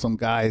also some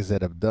guys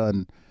that have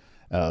done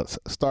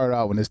start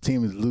out when this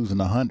team is losing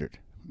 100.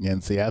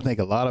 And see, I think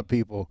a lot of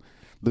people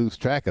lose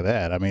track of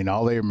that. I mean,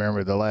 all they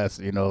remember the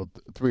last,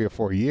 3 or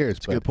 4 years.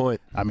 That's a good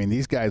point. I mean,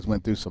 these guys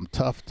went through some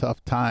tough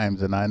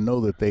times, and I know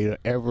that they don't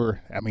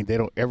ever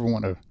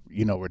want to,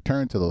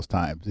 return to those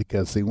times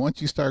because, see,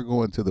 once you start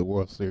going to the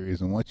World Series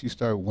and once you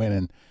start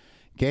winning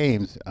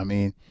games,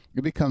 it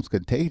becomes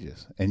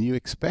contagious, and you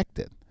expect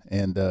it.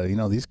 And,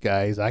 these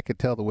guys, I could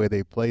tell the way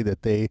they play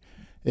that they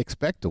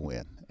expect to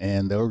win,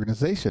 and the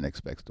organization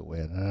expects to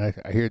win. And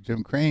I hear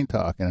Jim Crane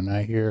talking, and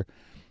I hear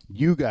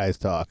you guys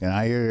talking.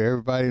 I hear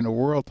everybody in the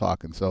world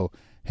talking. So,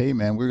 hey,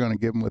 man, we're going to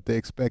give them what they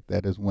expect,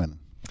 that is winning.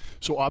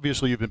 So,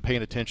 obviously, you've been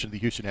paying attention to the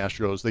Houston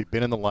Astros. They've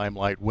been in the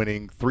limelight,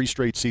 winning 3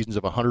 straight seasons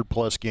of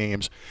 100-plus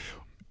games.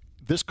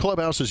 This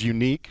clubhouse is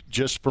unique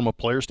just from a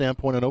player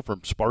standpoint. I know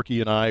from Sparky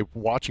and I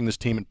watching this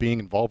team and being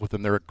involved with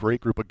them, they're a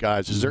great group of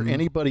guys. Is there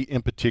anybody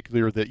in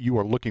particular that you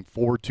are looking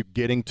forward to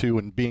getting to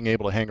and being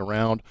able to hang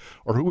around?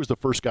 Or who was the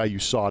first guy you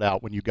sought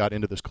out when you got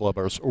into this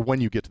clubhouse or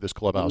when you get to this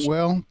clubhouse?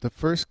 Well, the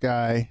first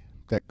guy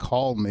that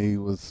called me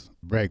was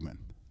Bregman.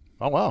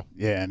 Oh, wow.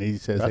 Yeah, and he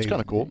says, that's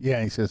kind of cool. Yeah,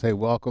 and he says, hey,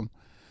 welcome.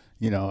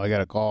 I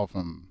got a call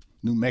from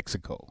New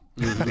Mexico.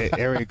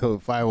 Area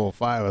code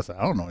 505. I said,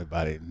 I don't know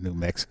anybody in New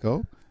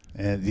Mexico.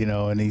 And,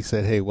 and he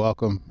said, hey,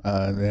 welcome.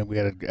 And then we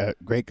had a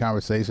great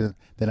conversation.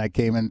 Then I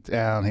came in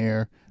town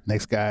here.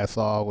 Next guy I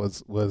saw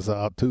was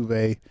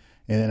Altuve.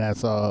 And then I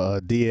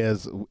saw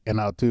Diaz and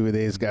Altuve.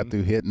 They just got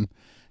through hitting.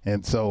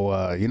 And so,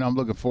 I'm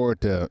looking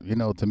forward to,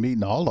 to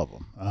meeting all of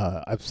them.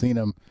 I've seen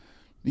them,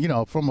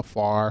 from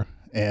afar,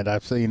 and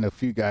I've seen a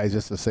few guys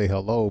just to say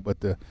hello,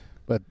 but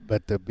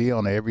to be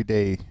on an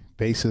everyday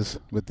basis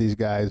with these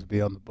guys,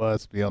 be on the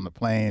bus, be on the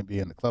plane, be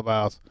in the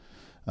clubhouse,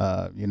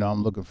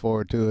 I'm looking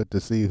forward to it,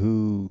 to see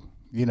who,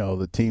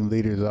 the team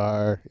leaders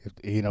are,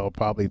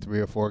 probably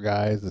 3 or 4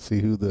 guys, to see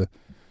who the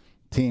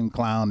team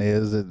clown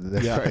is,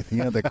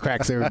 that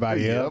cracks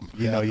everybody up.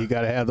 You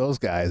got to have those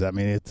guys. I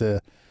mean, it's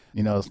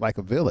it's like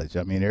a village.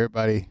 I mean,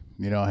 everybody,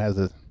 has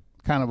a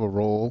kind of a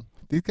role.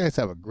 These guys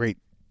have a great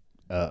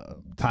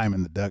time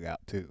in the dugout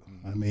too.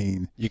 I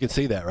mean, you can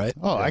see that, right?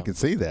 Oh, yeah. I can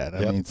see that.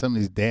 I mean, some of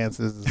these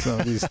dances and some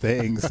of these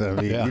things. I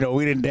mean,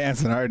 we didn't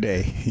dance in our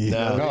day.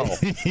 No.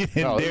 You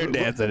didn't dare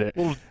dance in it. A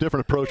little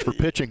different approach for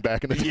pitching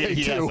back in the day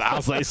too. Yes,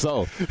 I'll say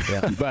so.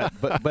 Yeah.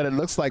 But it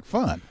looks like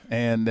fun,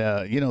 and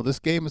this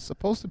game is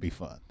supposed to be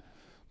fun.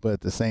 But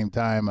at the same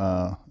time,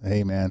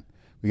 hey man,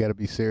 we got to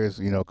be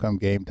serious, come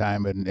game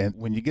time. And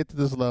when you get to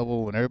this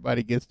level, when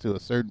everybody gets to a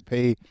certain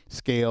pay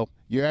scale,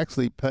 you're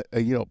actually,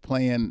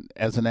 playing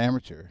as an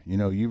amateur.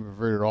 You've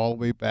reverted all the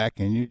way back,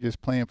 and you're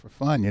just playing for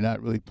fun. You're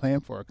not really playing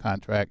for a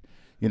contract.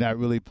 You're not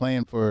really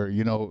playing for,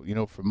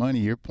 for money.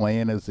 You're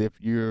playing as if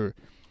you're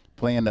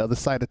playing the other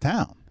side of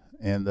town.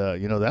 And,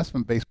 that's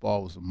when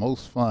baseball was the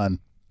most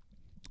fun.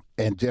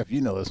 And, Jeff, you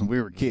know this, when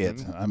we were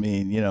kids. I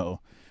mean,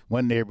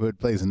 one neighborhood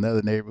plays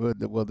another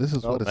neighborhood. Well, this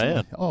is what it's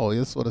like. Oh,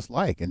 this is what it's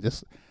like. And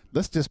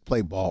let's just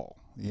play ball.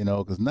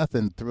 because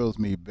nothing thrills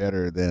me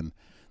better than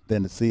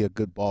to see a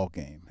good ball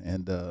game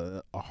and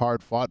a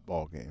hard-fought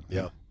ball game.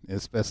 Yeah.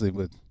 Especially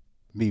with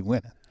me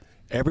winning.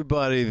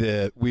 Everybody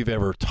that we've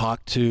ever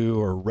talked to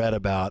or read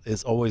about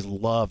has always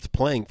loved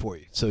playing for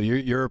you. So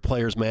you're a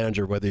player's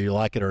manager, whether you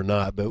like it or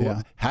not.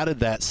 But how did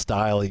that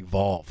style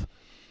evolve?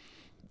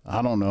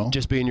 I don't know.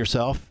 Just being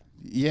yourself?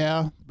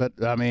 Yeah, but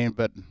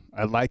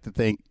I'd like to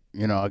think,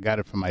 I got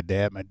it from my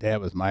dad. My dad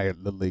was my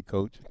Little League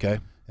coach. Okay.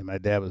 And my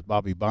dad was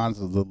Bobby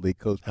Bonds' Little League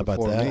coach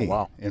before me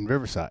in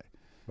Riverside.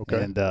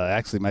 Okay. And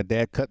actually, my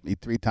dad cut me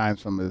 3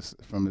 times from his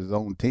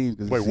own team.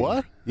 Wait,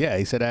 what? Yeah,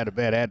 he said I had a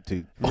bad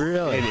attitude.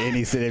 Really? And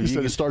he said,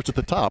 It starts at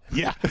the top.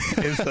 Yeah.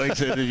 And so he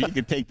said, if you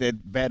can take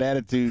that bad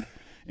attitude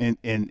and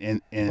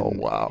Oh,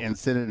 wow. and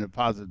send it in a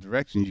positive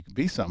direction, you can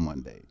be something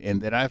one day.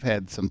 And then I've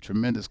had some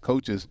tremendous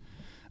coaches,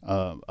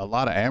 a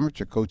lot of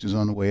amateur coaches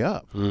on the way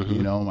up.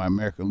 Mm-hmm. My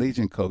American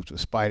Legion coach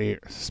was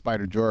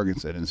Spider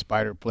Jorgensen, and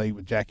Spider played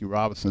with Jackie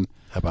Robinson.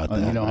 How about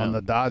that? On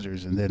the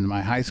Dodgers, and then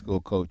my high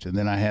school coach, and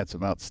then I had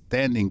some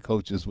outstanding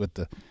coaches with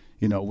the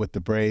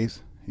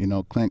Braves.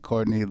 Clint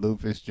Courtney, Lou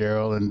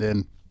Fitzgerald, and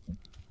then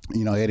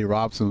Eddie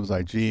Robinson was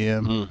our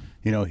GM.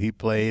 He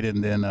played,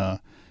 and then our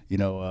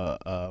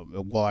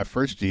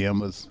first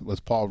GM was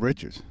Paul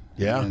Richards.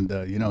 Yeah,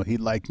 and he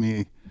liked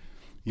me,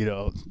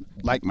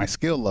 liked my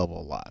skill level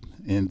a lot,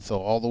 and so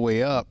all the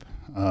way up.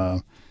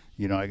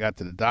 I got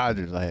to the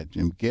Dodgers. I had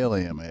Jim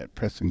Gilliam. I had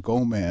Preston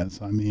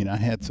Gomez. I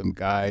had some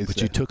guys. But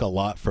you took a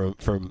lot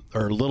from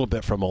or a little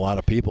bit from a lot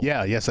of people.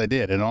 Yeah, yes, I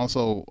did. And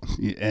also,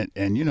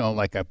 and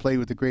like I played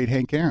with the great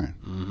Hank Aaron,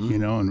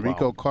 and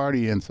Rico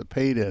Cardi and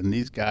Cepeda, and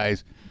these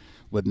guys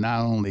would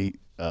not only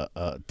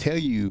tell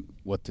you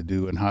what to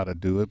do and how to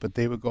do it, but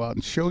they would go out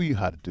and show you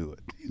how to do it,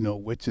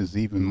 which is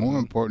even more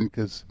important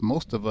because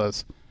most of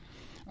us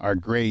are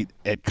great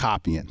at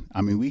copying.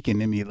 We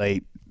can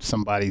emulate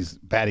somebody's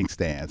batting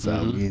stance,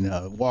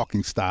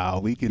 walking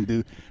style. We can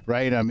do,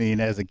 right?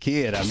 As a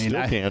kid,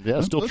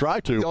 still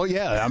try to. Oh,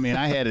 yeah.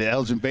 I had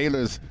Elgin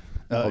Baylor's.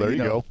 There you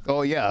go.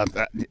 Oh, yeah.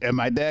 And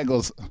my dad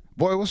goes,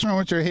 boy, what's wrong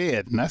with your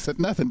head? And I said,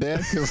 nothing,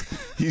 Dad, because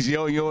he's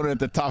yo-yoing at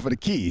the top of the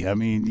key.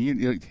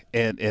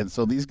 And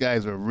so these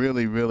guys are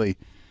really, really,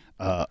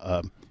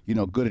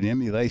 good at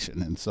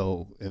emulation. And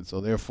so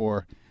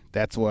therefore,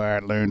 that's where I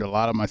learned a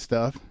lot of my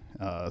stuff.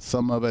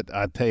 Some of it,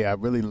 I tell you, I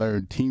really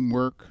learned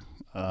teamwork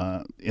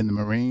in the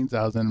Marines.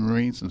 I was in the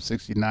Marines from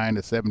 69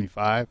 to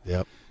 75.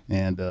 Yep.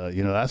 And,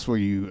 that's where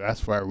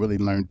I really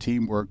learned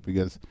teamwork,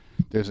 because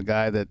there's a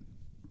guy that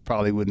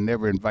probably would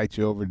never invite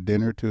you over to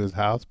dinner to his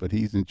house, but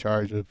he's in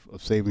charge of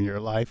saving your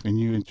life, and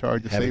you in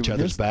charge of saving each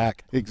other's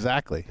back.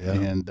 Exactly. Yeah.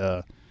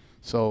 And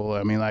so,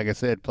 like I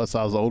said, plus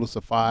I was the oldest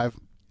of 5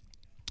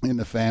 in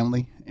the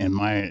family, and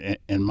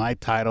my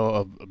title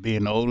of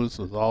being the oldest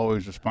was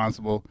always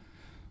responsible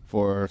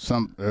for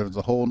there's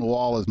a hole in the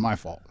wall is my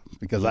fault,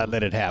 because I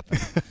let it happen.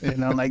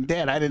 And I'm like,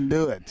 Dad, I didn't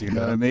do it. You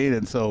know what I mean?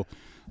 And so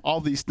all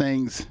these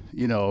things,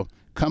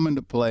 come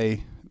into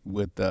play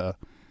with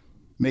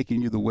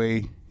making you the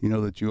way,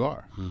 that you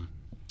are.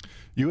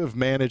 You have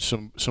managed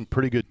some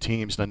pretty good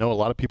teams, and I know a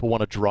lot of people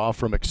want to draw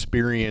from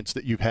experience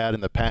that you've had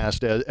in the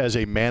past as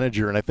a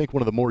manager. And I think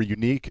one of the more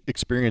unique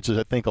experiences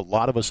I think a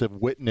lot of us have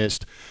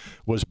witnessed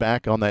was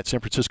back on that San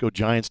Francisco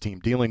Giants team,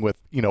 dealing with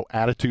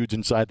attitudes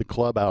inside the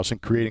clubhouse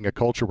and creating a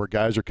culture where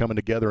guys are coming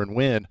together and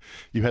win.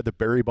 You had the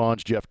Barry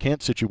Bonds, Jeff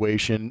Kent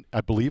situation. I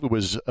believe it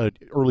was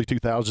early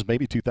 2000s,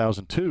 maybe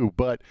 2002,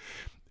 but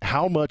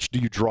how much do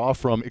you draw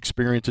from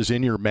experiences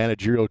in your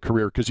managerial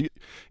career? Because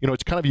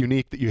it's kind of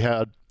unique that you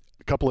had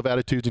a couple of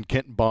attitudes in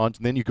Kent and Bonds,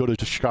 and then you go to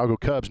the Chicago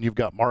Cubs and you've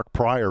got Mark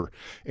Pryor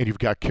and you've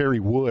got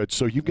Kerry Wood.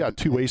 So you've got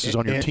 2 aces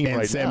on your team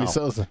right Sammy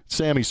now.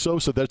 Sammy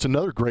Sosa, that's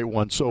another great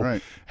one. So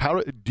right. How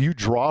do you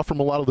draw from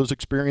a lot of those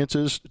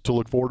experiences to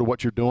look forward to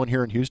what you're doing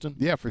here in Houston?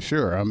 Yeah, for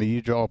sure.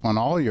 You draw upon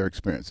all your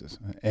experiences,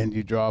 and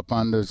you draw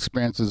upon the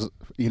experiences,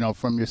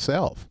 from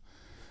yourself.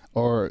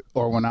 Or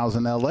when I was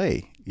in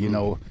L.A.,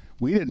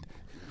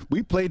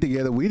 we played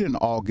together. We didn't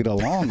all get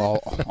along all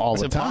the time.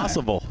 It's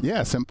impossible.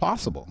 Yeah, it's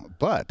impossible.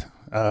 But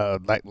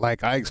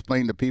like I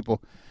explained to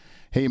people,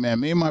 hey, man,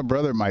 me and my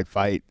brother might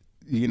fight,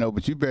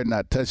 but you better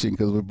not touch him,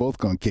 because we're both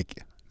going to kick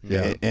you.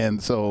 Yeah.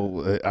 And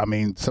so,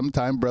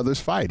 sometimes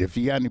brothers fight. If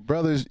you got any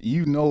brothers,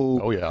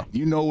 Oh, yeah.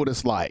 you know what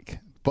it's like.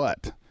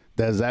 But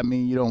does that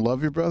mean you don't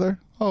love your brother?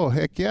 Oh,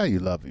 heck yeah, you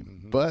love him.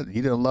 Mm-hmm. But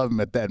you don't love him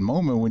at that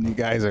moment when you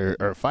guys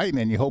are fighting,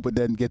 and you hope it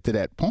doesn't get to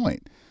that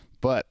point.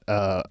 But,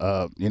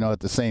 at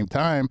the same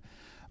time,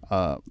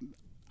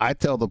 I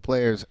tell the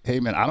players, hey,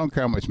 man, I don't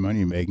care how much money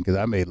you're making, because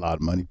I made a lot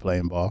of money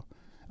playing ball.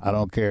 I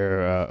don't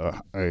care,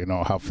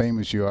 how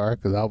famous you are,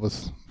 because I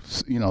was,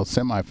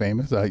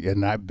 semi-famous,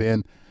 and I've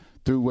been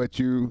through what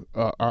you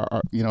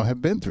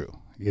have been through.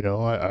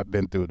 I've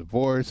been through a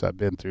divorce. I've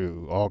been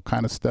through all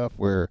kind of stuff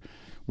where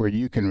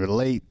you can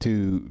relate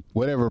to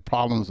whatever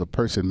problems a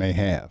person may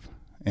have.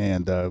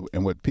 And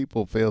what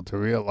people fail to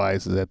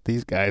realize is that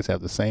these guys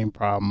have the same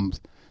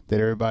problems that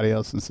everybody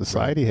else in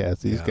society has.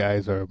 These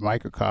guys are a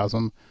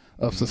microcosm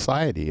of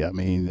society. I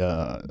mean,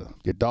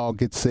 your dog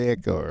gets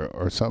sick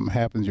or something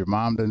happens, your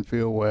mom doesn't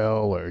feel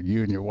well, or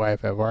you and your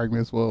wife have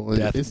arguments. Well,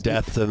 it's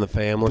death in the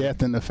family.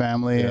 Death in the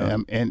family, Yeah.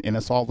 and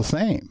it's all the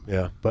same.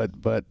 Yeah. But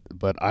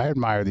I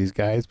admire these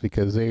guys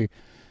because they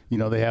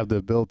have the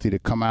ability to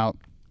come out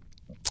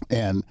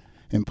and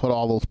put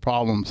all those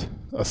problems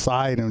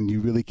aside, and you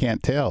really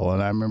can't tell.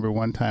 And I remember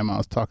one time I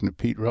was talking to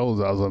Pete Rose.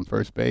 I was on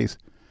first base,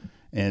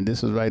 and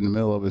this was right in the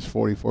middle of his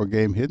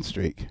 44-game hitting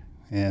streak.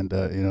 And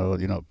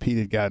Pete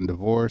had gotten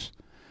divorced,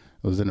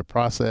 was in the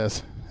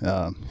process.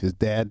 His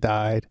dad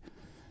died,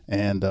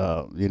 and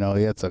he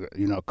had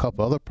a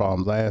couple other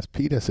problems. I asked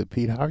Pete. I said,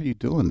 Pete, how are you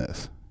doing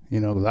this?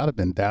 Because I'd have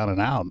been down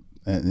and out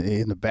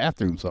in the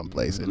bathroom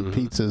someplace. And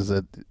Pete says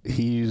that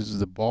he uses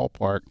the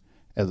ballpark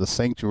as a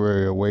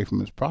sanctuary away from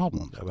his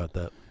problems. How about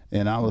that?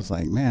 And I was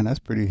like, man, that's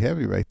pretty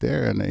heavy right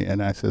there.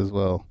 And I says,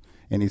 well,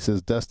 and he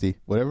says, Dusty,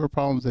 whatever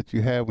problems that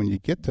you have when you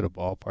get to the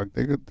ballpark,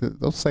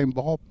 those same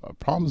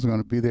problems are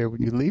going to be there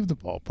when you leave the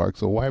ballpark.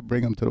 So why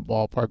bring them to the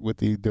ballpark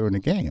with you during the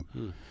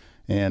game?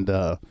 And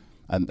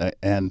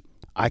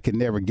I could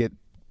never get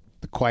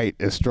quite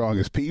as strong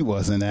as Pete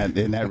was in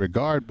that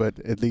regard, but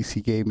at least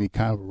he gave me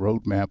kind of a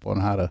roadmap on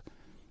how to,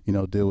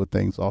 deal with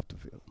things off the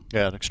field.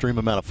 Yeah, an extreme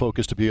amount of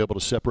focus to be able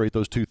to separate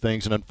those two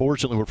things. And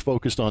unfortunately, we're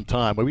focused on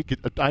time.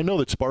 I know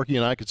that Sparky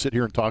and I could sit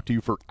here and talk to you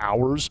for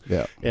hours.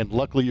 Yeah. And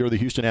luckily, you're the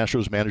Houston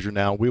Astros manager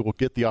now. We will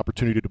get the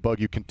opportunity to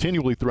bug you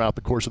continually throughout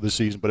the course of the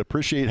season. But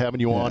appreciate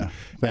having you on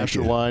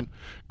Astro Line.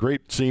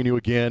 Great seeing you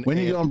again. When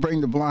are you going to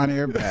bring the blonde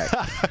hair back?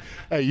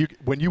 Hey,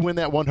 when you win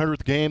that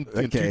 100th game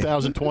in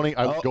 2020,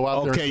 I will go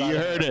out there. Okay, you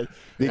heard it.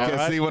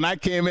 Because, see, when I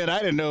came in, I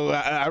didn't know.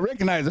 I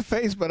recognized the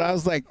face, but I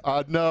was like,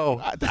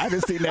 no. I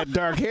haven't seen that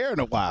dark hair in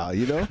a while,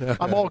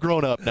 I'm all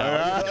grown up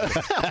now.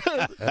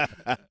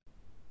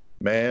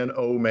 Man,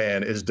 oh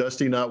man, is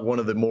Dusty not one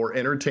of the more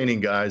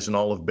entertaining guys in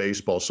all of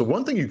baseball? So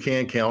one thing you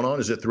can count on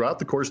is that throughout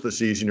the course of the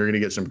season, you're going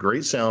to get some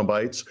great sound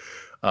bites.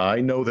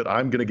 I know that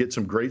I'm going to get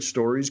some great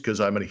stories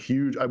because I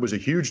was a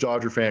huge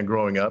Dodger fan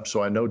growing up,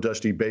 so I know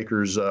Dusty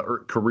Baker's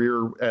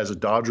career as a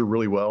Dodger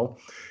really well,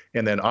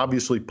 and then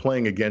obviously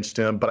playing against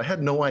him. But I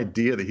had no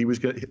idea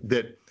that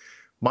that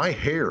my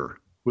hair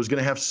was going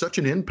to have such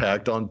an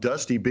impact on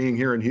Dusty being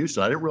here in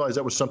Houston. I didn't realize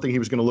that was something he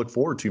was going to look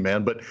forward to,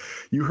 man. But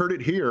you heard it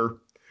here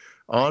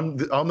on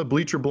the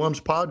Bleacher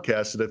Blums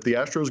podcast that if the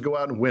Astros go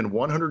out and win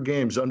 100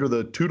 games under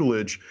the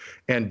tutelage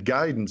and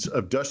guidance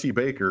of Dusty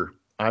Baker,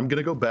 I'm going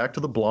to go back to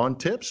the blonde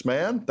tips,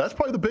 man. That's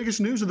probably the biggest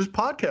news of this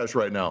podcast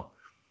right now.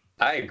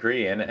 I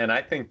agree, and I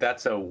think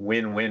that's a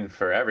win-win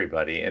for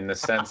everybody in the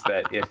sense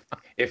that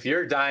if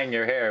you're dyeing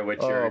your hair,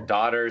 which your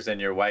daughters and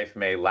your wife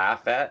may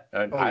laugh at,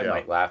 and I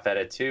might laugh at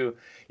it too,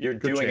 you're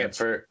doing it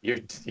for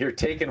you're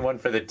taking one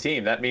for the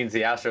team. That means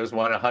the Astros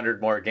won 100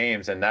 more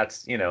games, and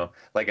that's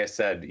like I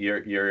said,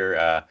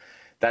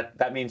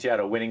 that means you had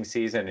a winning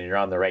season and you're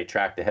on the right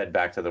track to head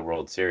back to the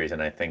World Series,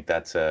 and I think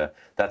that's a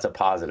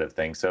positive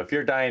thing. So if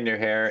you're dyeing your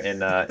hair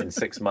in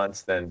 6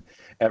 months, then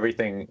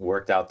everything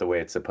worked out the way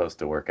it's supposed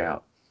to work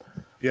out.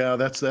 Yeah,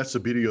 that's the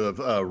beauty of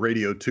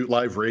radio,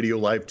 live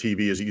TV,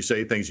 is that you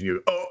say things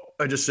and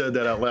I just said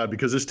that out loud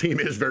because this team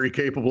is very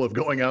capable of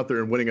going out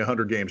there and winning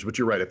 100 games. But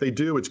you're right. If they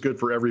do, it's good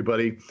for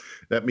everybody.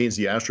 That means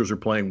the Astros are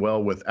playing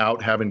well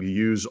without having to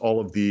use all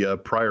of the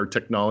prior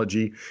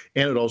technology.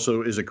 And it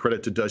also is a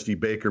credit to Dusty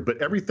Baker. But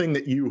everything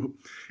that you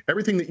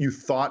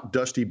thought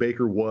Dusty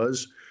Baker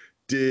was,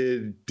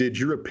 did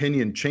your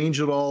opinion change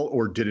at all,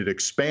 or did it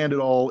expand at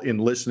all in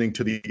listening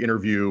to the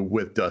interview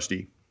with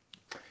Dusty?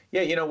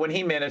 Yeah, when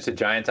he managed the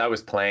Giants, I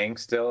was playing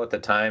still at the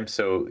time,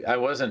 so I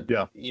wasn't.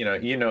 Yeah.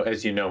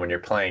 As you know, when you're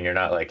playing, you're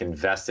not like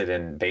invested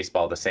in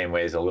baseball the same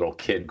way as a little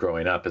kid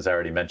growing up. As I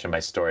already mentioned my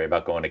story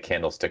about going to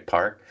Candlestick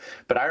Park,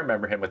 but I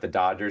remember him with the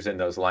Dodgers in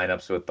those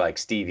lineups with like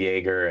Steve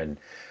Yeager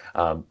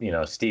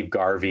and Steve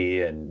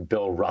Garvey and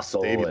Bill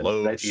Russell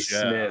and Reggie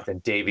Smith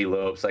and Davey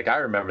Lopes. Like I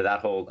remember that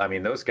whole. I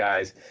mean, those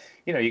guys.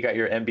 You got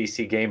your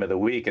NBC game of the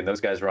week, and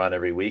those guys were on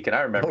every week, and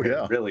I remember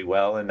him really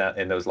well in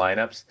those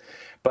lineups.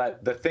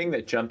 But the thing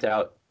that jumped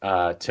out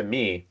to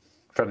me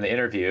from the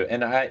interview,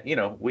 and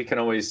we can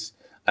always,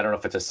 I don't know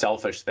if it's a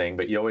selfish thing,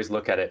 but you always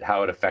look at it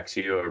how it affects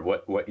you or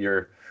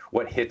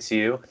what hits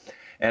you.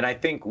 And I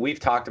think we've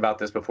talked about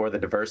this before, the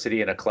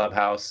diversity in a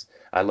clubhouse.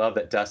 I love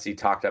that Dusty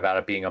talked about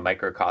it being a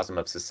microcosm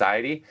of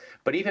society,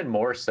 but even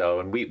more so,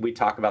 and we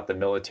talk about the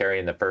military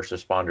and the first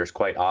responders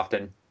quite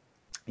often.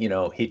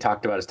 He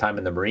talked about his time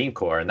in the Marine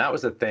Corps, and that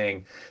was the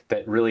thing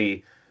that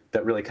really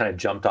kind of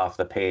jumped off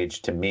the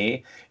page to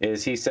me,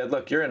 is he said,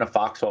 look, you're in a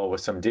foxhole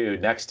with some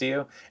dude next to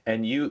you,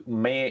 and you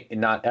may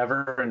not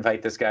ever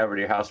invite this guy over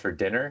to your house for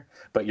dinner,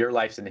 but your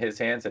life's in his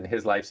hands and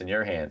his life's in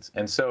your hands.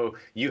 And so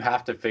you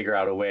have to figure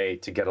out a way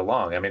to get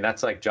along. I mean,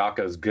 that's like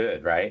Jocko's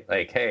good, right?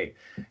 Like, hey,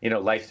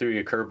 life threw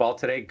you a curveball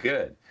today,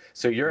 good.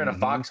 So you're in a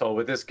foxhole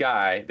with this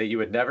guy that you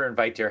would never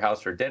invite to your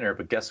house for dinner,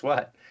 but guess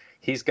what?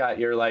 He's got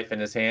your life in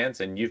his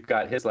hands, and you've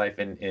got his life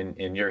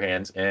in your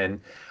hands.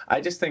 And I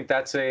just think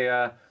that's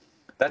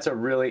that's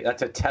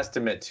a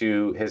testament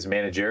to his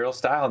managerial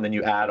style. And then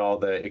you add all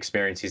the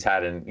experience he's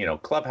had in,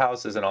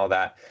 clubhouses and all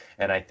that.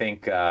 And I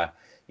think,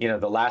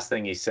 the last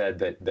thing he said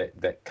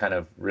that kind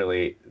of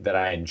really that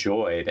I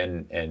enjoyed,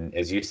 and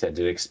as you said,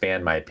 to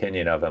expand my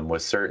opinion of him,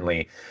 was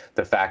certainly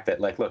the fact that,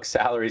 like, look,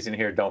 salaries in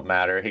here don't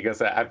matter. He goes,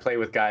 I play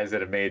with guys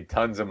that have made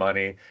tons of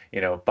money.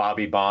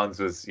 Bobby Bonds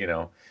was, in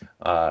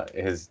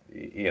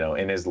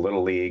his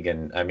little league.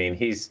 And I mean,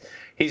 he's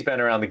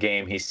been around the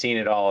game. He's seen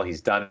it all.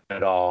 He's done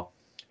it all.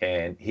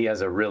 And he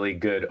has a really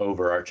good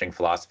overarching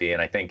philosophy.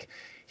 And I think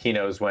he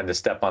knows when to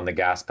step on the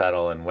gas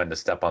pedal and when to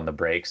step on the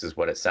brakes, is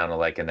what it sounded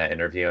like in that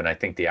interview. And I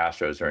think the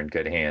Astros are in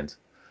good hands.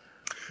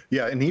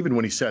 Yeah, and even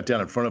when he sat down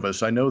in front of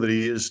us, I know that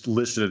he is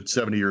listed at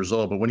 70 years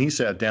old, but when he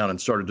sat down and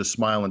started to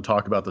smile and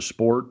talk about the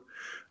sport,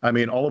 I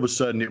mean, all of a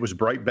sudden it was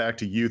right back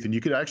to youth, and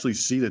you could actually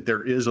see that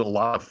there is a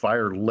lot of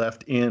fire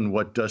left in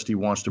what Dusty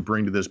wants to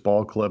bring to this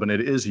ball club. And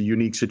it is a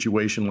unique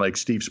situation, like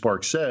Steve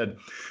Sparks said,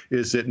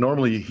 is that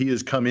normally he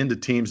has come into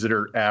teams that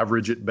are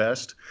average at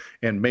best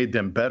and made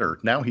them better.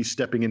 Now he's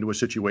stepping into a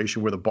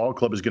situation where the ball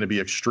club is going to be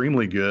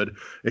extremely good,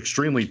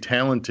 extremely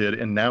talented,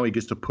 and now he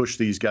gets to push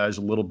these guys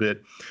a little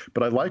bit.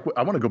 But I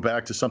want to go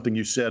back to something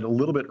you said a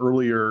little bit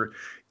earlier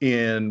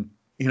in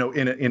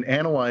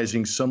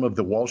analyzing some of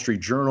the Wall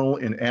Street Journal,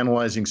 in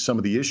analyzing some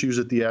of the issues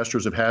that the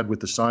Astros have had with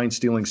the sign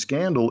stealing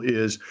scandal,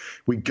 is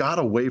we got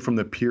away from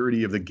the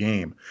purity of the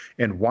game.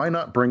 And why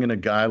not bring in a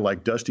guy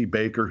like Dusty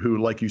Baker, who,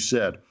 like you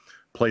said,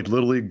 played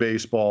Little League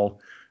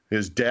Baseball.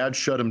 His dad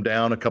shut him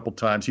down a couple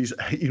times.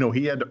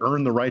 He had to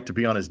earn the right to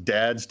be on his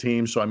dad's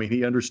team. So, I mean,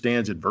 he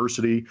understands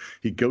adversity.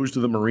 He goes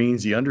to the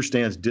Marines. He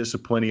understands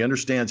discipline. He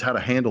understands how to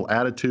handle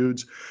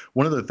attitudes.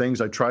 One of the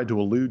things I tried to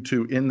allude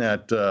to in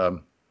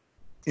that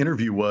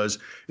interview is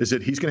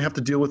that he's going to have to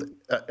deal with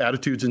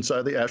attitudes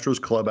inside the Astros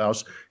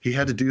clubhouse. He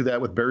had to do that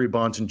with Barry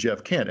Bonds and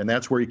Jeff Kent. And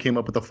that's where he came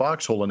up with the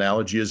foxhole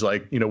analogy, is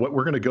like, you know what,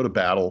 we're going to go to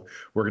battle.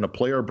 We're going to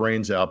play our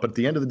brains out. But at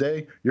the end of the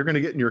day, you're going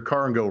to get in your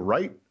car and go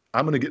right.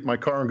 I'm going to get in my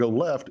car and go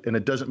left. And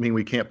it doesn't mean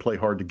we can't play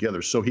hard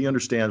together. So he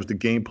understands the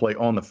gameplay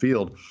on the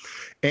field.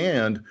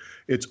 And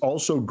it's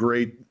also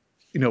great,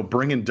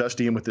 bringing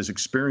Dusty in with his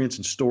experience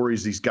and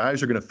stories. These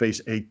guys are going to face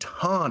a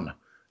ton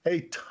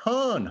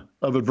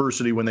of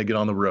adversity when they get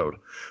on the road.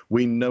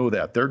 We know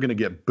that. They're going to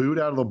get booed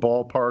out of the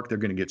ballpark. They're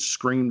going to get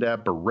screamed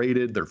at,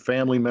 berated. Their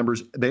family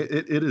members.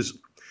 It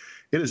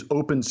is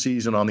open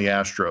season on the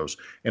Astros.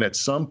 And at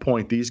some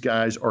point, these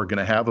guys are going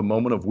to have a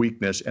moment of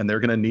weakness, and they're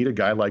going to need a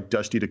guy like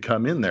Dusty to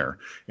come in there.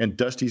 And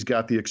Dusty's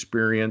got the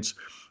experience.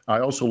 I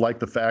also like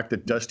the fact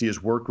that Dusty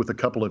has worked with a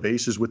couple of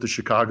aces with the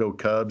Chicago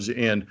Cubs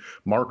and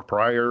Mark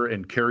Pryor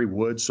and Kerry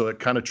Wood. So it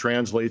kind of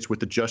translates with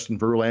the Justin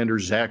Verlander,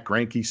 Zach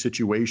Greinke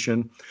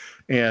situation.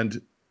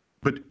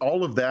 But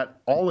all of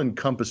that, all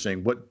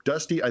encompassing, what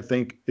Dusty, I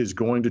think, is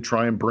going to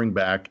try and bring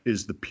back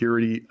is the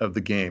purity of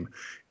the game.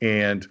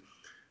 And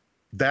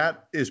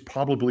that is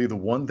probably the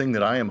one thing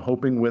that I am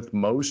hoping with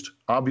most.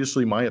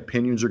 Obviously, my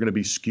opinions are going to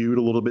be skewed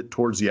a little bit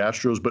towards the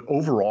Astros, but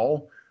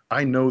overall,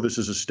 I know this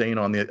is a stain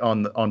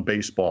on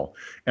baseball,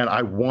 and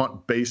I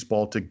want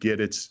baseball to get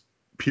its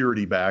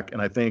purity back.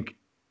 And I think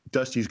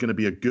Dusty's going to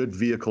be a good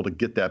vehicle to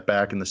get that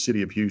back in the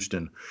city of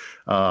Houston.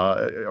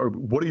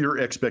 What are your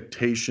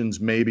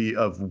expectations, maybe,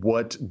 of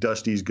what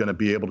Dusty's going to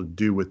be able to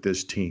do with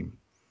this team?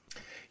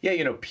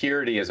 Yeah,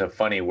 purity is a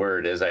funny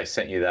word. As I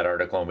sent you that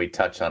article, and we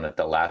touched on it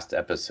the last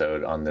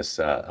episode on this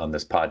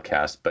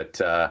podcast, but.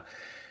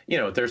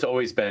 There's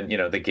always been,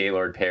 the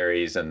Gaylord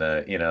Perrys and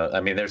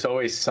there's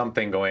always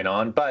something going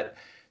on. But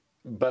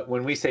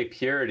when we say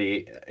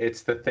purity,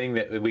 it's the thing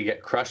that we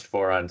get crushed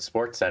for on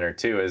SportsCenter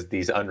too, is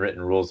these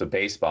unwritten rules of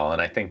baseball.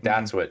 And I think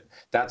that's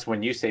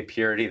when you say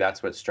purity,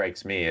 that's what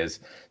strikes me, is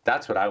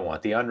that's what I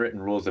want. The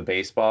unwritten rules of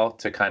baseball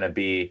to kind of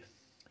be,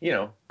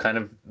 kind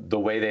of the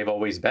way they've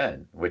always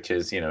been, which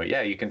is,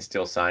 you can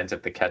steal signs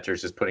if the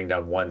catcher's just putting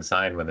down one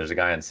sign when there's a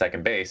guy on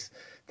second base.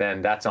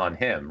 Then that's on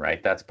him,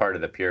 right? That's part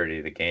of the purity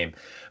of the game.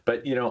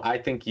 But, I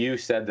think you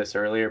said this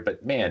earlier,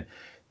 but man,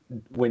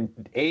 when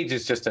age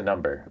is just a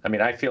number. I mean,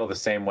 I feel the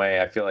same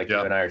way. I feel like you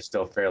and I are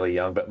still fairly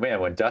young, but man,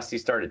 when Dusty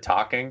started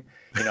talking,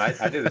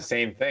 I did the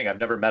same thing. I've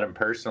never met him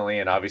personally.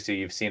 And obviously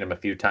you've seen him a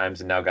few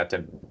times and now got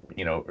to,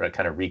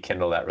 kind of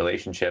rekindle that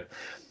relationship.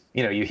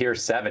 You hear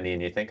 70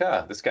 and you think,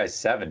 oh, this guy's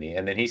 70.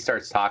 And then he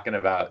starts talking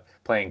about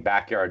playing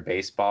backyard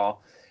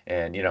baseball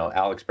and,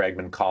 Alex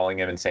Bregman calling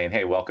him and saying,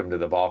 hey, welcome to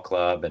the ball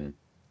club. And,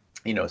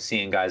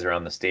 seeing guys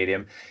around the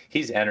stadium.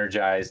 He's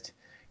energized.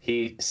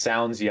 He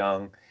sounds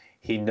young.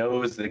 He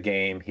knows the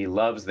game. He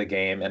loves the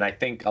game. And I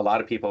think a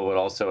lot of people would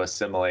also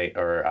assimilate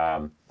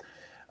or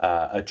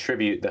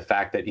attribute the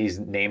fact that he's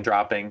name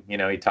dropping.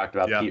 He talked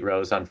about Pete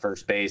Rose on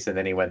first base, and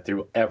then he went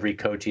through every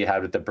coach he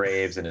had with the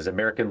Braves and his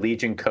American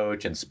Legion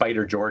coach and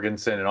Spider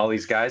Jorgensen and all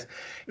these guys.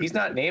 He's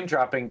not name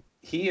dropping.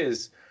 He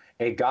is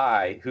a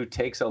guy who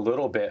takes a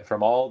little bit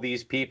from all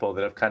these people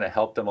that have kind of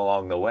helped him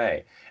along the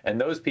way. And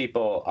those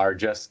people are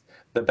just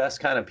the best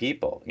kind of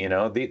people.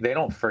 They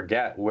don't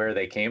forget where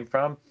they came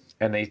from.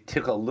 And they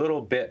took a little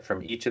bit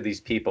from each of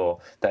these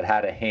people that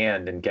had a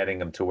hand in getting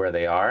them to where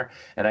they are.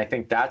 And I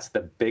think that's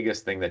the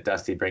biggest thing that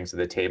Dusty brings to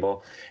the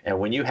table. And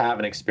when you have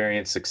an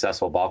experienced,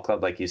 successful ball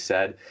club, like you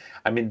said,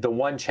 I mean, the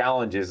one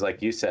challenge is,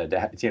 like you said,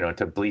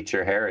 to bleach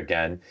your hair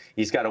again.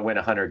 He's got to win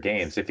 100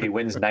 games. If he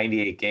wins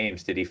 98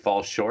 games, did he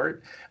fall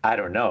short? I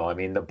don't know. I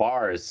mean, the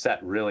bar is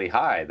set really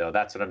high, though.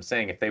 That's what I'm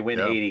saying. If they win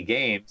 80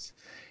 games,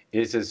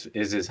 is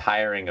his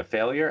hiring a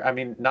failure? I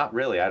mean, not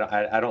really.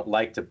 I don't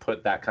like to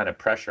put that kind of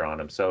pressure on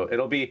him. So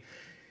it'll be.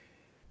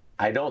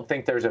 I don't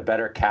think there's a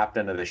better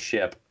captain of the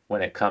ship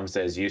when it comes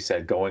to, as you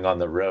said, going on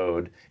the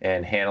road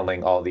and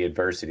handling all the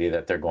adversity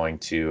that they're going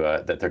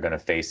to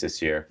face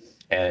this year.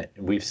 And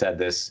we've said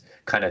this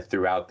kind of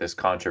throughout this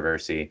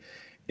controversy.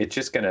 It's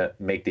just going to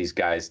make these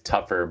guys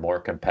tougher, more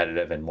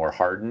competitive, and more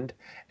hardened.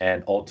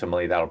 And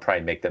ultimately, that'll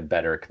probably make them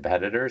better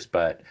competitors.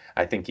 But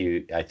I think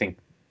the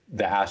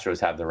Astros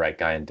have the right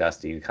guy in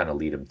Dusty to kind of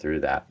lead them through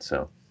that.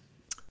 So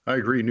I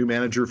agree. New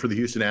manager for the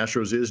Houston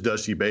Astros is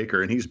Dusty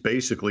Baker, and he's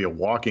basically a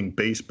walking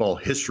baseball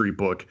history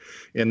book.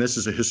 And this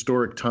is a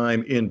historic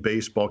time in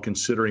baseball,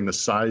 considering the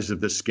size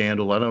of this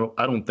scandal.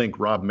 I don't think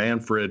Rob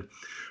Manfred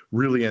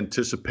really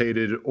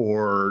anticipated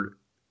or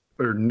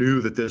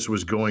knew that this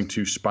was going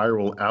to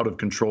spiral out of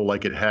control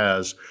like it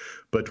has.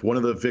 But one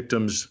of the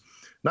victims,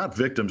 not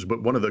victims,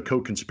 but one of the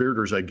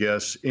co-conspirators, I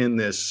guess, in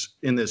this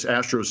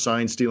Astros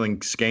sign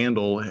stealing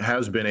scandal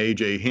has been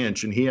AJ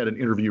Hinch, and he had an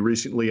interview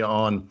recently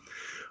on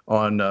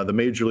the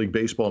Major League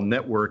Baseball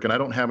Network, and I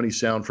don't have any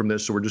sound from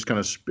this, so we're just kind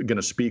of going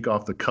to speak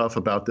off the cuff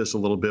about this a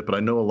little bit. But I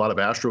know a lot of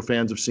Astro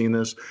fans have seen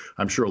this.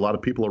 I'm sure a lot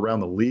of people around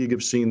the league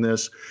have seen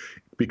this,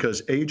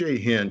 because AJ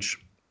Hinch,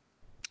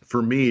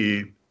 for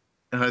me,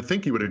 and I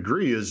think you would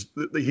agree, is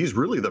he's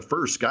really the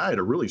first guy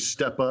to really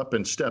step up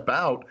and step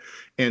out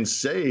and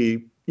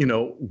say,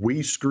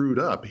 we screwed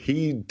up.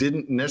 He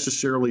didn't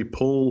necessarily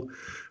pull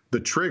the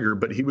trigger,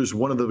 but he was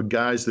one of the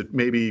guys that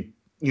maybe,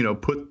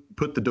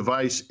 put the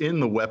device in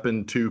the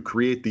weapon to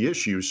create the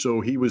issue. So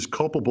he was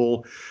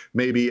culpable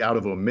maybe out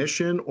of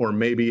omission or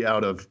maybe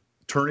out of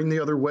turning the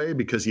other way,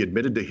 because he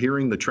admitted to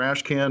hearing the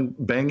trash can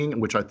banging,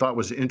 which I thought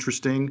was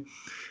interesting.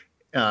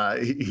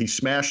 He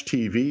smashed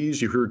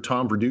TVs. You heard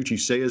Tom Verducci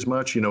say as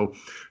much.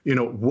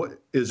 What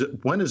is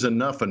it? When is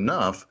enough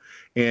enough?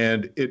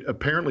 And it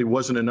apparently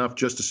wasn't enough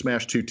just to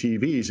smash 2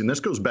 TVs. And this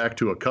goes back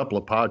to a couple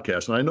of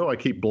podcasts. And I know I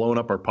keep blowing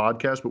up our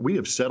podcast, but we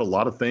have said a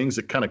lot of things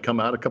that kind of come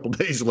out a couple of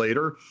days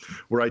later,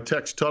 where I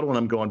text Tuttle and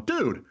I'm going,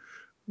 dude,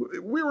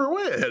 we were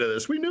way ahead of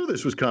this. We knew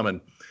this was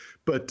coming.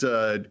 But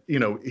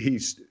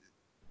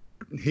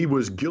he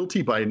was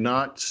guilty by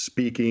not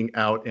speaking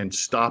out and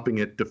stopping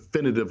it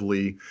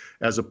definitively,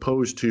 as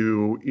opposed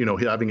to,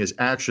 having his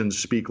actions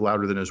speak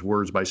louder than his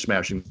words by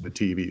smashing the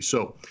TV.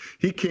 So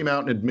he came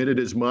out and admitted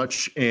as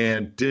much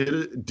and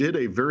did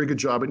a very good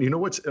job. And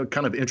what's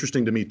kind of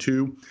interesting to me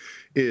too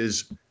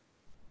is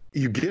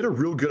you get a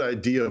real good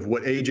idea of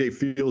what AJ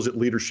feels that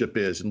leadership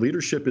is. And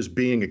leadership is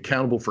being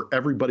accountable for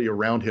everybody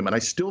around him. And I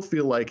still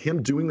feel like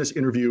him doing this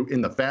interview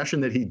in the fashion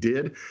that he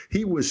did,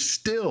 he was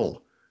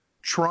still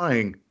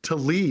trying to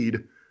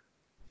lead,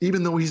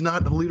 even though he's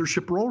not in a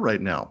leadership role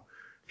right now.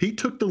 He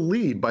took the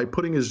lead by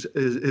putting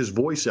his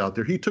voice out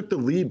there. He took the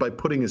lead by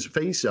putting his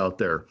face out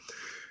there.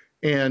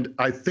 And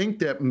I think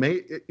that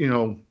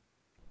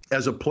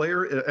as a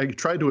player, I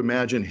tried to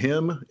imagine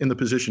him in the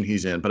position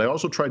he's in, but I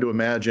also tried to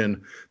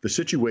imagine the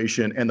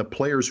situation and the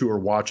players who are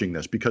watching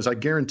this, because I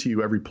guarantee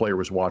you every player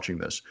was watching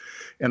this.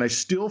 And I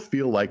still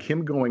feel like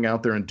him going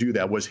out there and do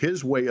that was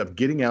his way of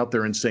getting out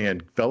there and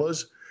saying,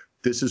 fellas,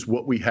 this is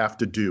what we have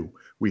to do.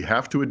 We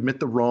have to admit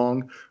the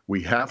wrong.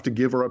 We have to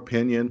give our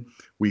opinion.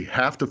 We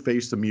have to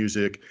face the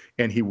music.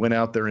 And he went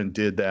out there and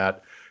did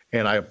that.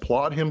 And I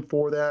applaud him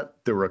for that.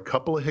 There were a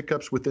couple of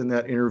hiccups within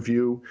that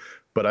interview,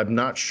 but I'm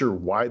not sure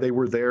why they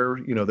were there.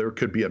 There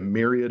could be a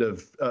myriad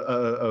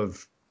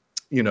of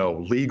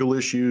legal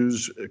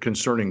issues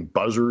concerning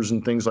buzzers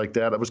and things like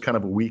that. That was kind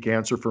of a weak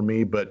answer for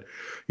me, but,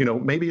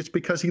 maybe it's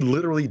because he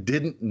literally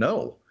didn't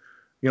know.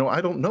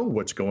 I don't know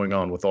what's going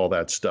on with all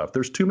that stuff.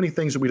 There's too many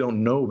things that we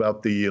don't know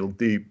about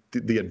the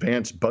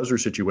advanced buzzer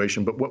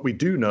situation. But what we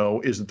do know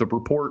is that the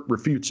report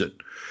refutes it.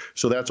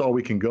 So that's all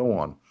we can go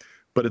on.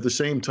 But at the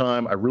same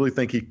time, I really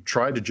think he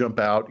tried to jump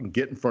out and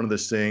get in front of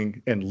this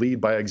thing and lead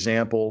by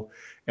example.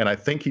 And I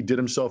think he did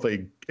himself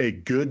a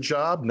good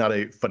job, not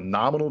a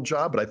phenomenal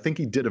job, but I think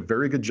he did a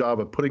very good job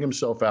of putting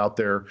himself out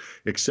there,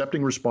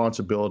 accepting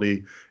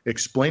responsibility,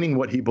 explaining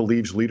what he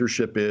believes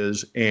leadership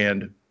is,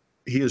 and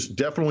he has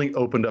definitely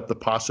opened up the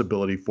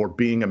possibility for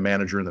being a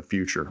manager in the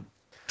future.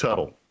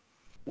 Tuttle.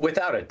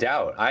 Without a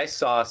doubt. I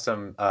saw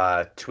some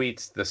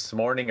tweets this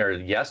morning or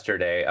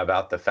yesterday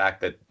about the fact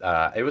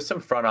that it was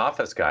some front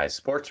office guys,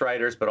 sports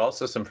writers, but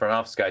also some front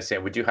office guys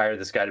saying, would you hire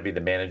this guy to be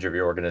the manager of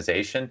your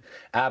organization?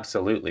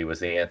 Absolutely was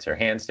the answer.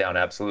 Hands down,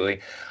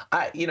 absolutely.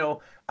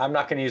 I'm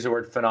not going to use the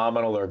word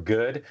phenomenal or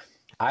good.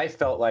 I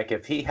felt like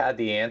if he had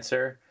the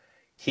answer,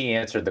 he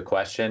answered the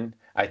question.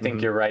 I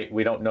think you're right.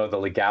 We don't know the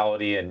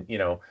legality and,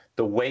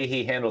 the way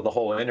he handled the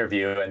whole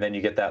interview. And then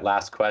you get that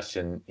last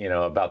question,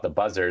 about the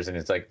buzzers. And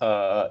it's like,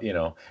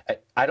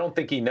 I don't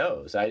think he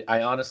knows. I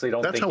honestly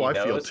don't think he knows. That's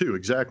how I feel too.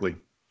 Exactly.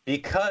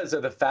 Because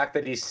of the fact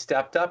that he's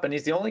stepped up, and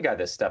he's the only guy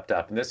that stepped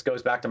up. And this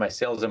goes back to my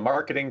sales and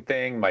marketing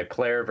thing, my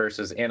player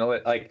versus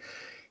analytic. Like,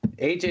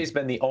 AJ's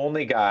been the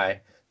only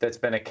guy that's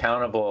been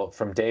accountable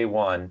from day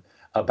one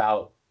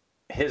about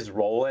his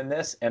role in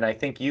this. And I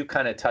think you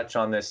kind of touch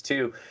on this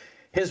too.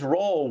 His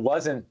role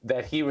wasn't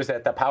that he was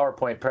at the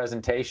PowerPoint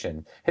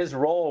presentation. His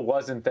role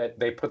wasn't that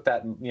they put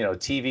that,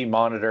 TV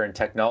monitor and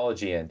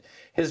technology in.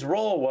 His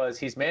role was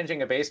he's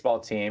managing a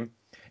baseball team,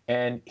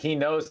 and he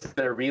knows that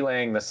they're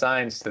relaying the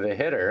signs to the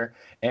hitter.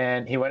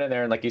 And he went in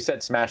there and, like you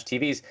said, smashed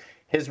TVs.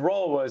 His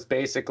role was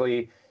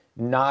basically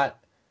not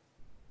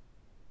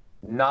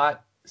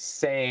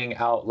saying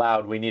out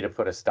loud, we need to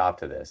put a stop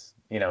to this.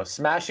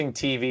 Smashing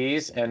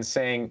TVs and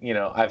saying,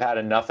 I've had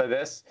enough of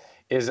this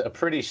is a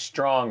pretty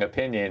strong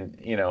opinion,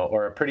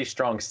 or a pretty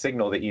strong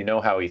signal that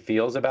how he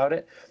feels about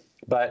it.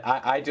 But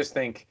I just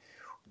think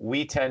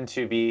we tend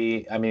to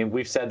be,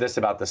 we've said this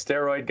about the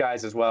steroid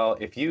guys as well.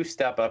 If you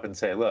step up and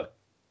say, look,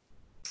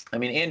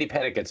 Andy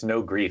Pettitte gets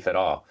no grief at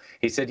all.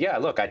 He said, yeah,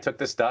 look, I took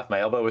this stuff. My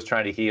elbow was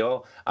trying to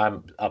heal.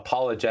 I'm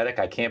apologetic.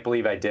 I can't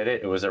believe I did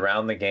it. It was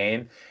around the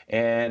game.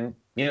 And,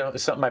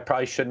 it's something I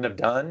probably shouldn't have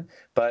done.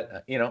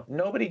 But,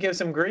 nobody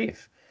gives him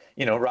grief.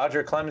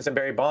 Roger Clemens and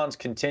Barry Bonds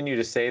continue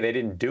to say they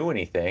didn't do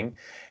anything.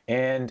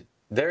 And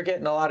they're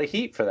getting a lot of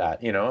heat for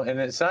that, And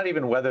it's not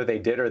even whether they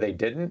did or they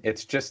didn't.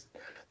 It's just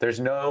there's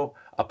no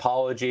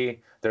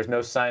apology. There's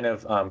no sign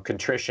of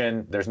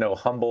contrition. There's no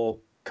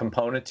humble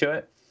component to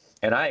it.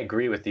 And I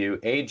agree with you.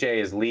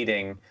 AJ is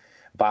leading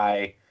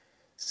by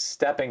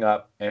stepping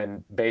up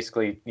and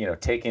basically,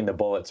 taking the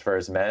bullets for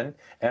his men.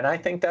 And I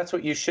think that's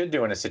what you should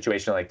do in a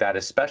situation like that,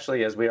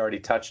 especially as we already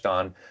touched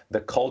on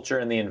the culture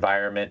and the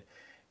environment.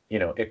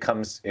 It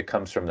comes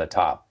from the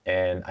top.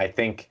 And I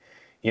think,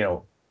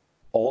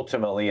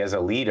 ultimately as a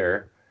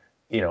leader,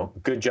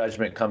 good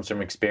judgment comes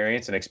from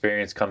experience, and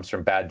experience comes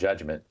from bad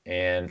judgment.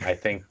 And I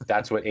think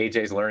that's what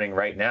AJ's learning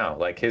right now.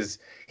 Like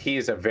he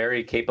is a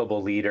very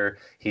capable leader.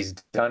 He's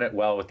done it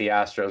well with the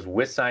Astros,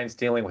 with sign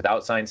stealing,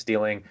 without sign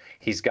stealing.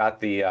 He's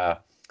got his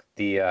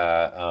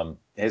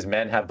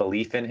men have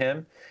belief in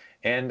him.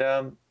 And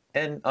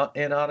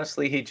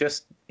honestly, he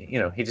just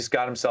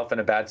got himself in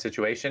a bad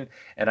situation.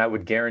 And I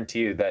would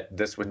guarantee you that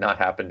this would not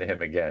happen to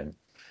him again.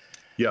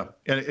 Yeah.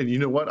 And you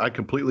know what? I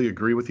completely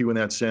agree with you in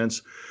that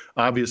sense.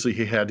 Obviously,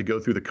 he had to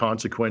go through the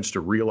consequence to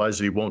realize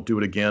that he won't do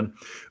it again.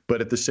 But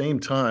at the same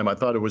time, I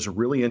thought it was a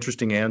really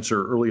interesting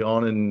answer early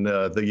on in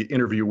the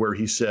interview where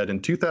he said,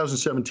 in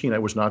 2017, I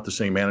was not the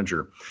same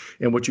manager.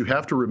 And what you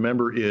have to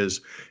remember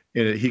is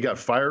he got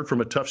fired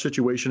from a tough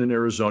situation in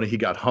Arizona. He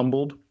got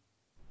humbled.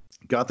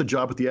 Got the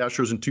job with the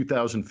Astros in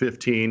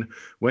 2015,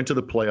 went to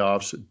the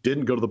playoffs,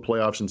 didn't go to the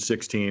playoffs in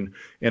 16,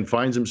 and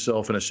finds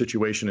himself in a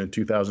situation in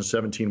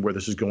 2017 where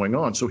this is going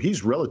on. So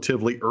he's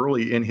relatively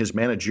early in his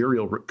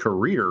managerial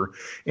career,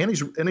 and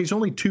he's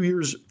only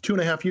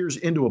 2.5 years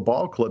into a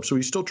ball club. So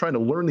he's still trying to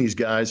learn these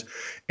guys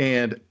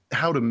and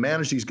how to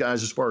manage these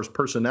guys as far as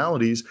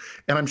personalities.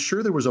 And I'm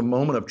sure there was a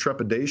moment of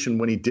trepidation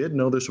when he did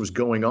know this was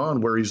going on,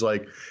 where he's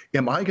like,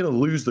 am I going to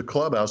lose the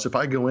clubhouse if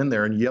I go in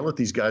there and yell at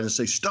these guys and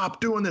say, stop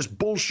doing this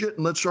bullshit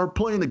and let's start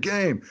playing the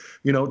game?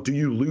 Do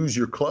you lose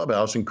your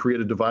clubhouse and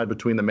create a divide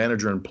between the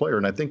manager and player?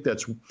 And I think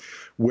that's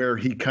where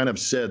he kind of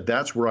said,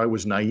 that's where I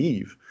was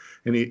naive.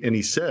 And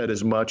he said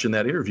as much in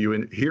that interview.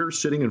 And here,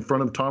 sitting in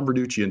front of Tom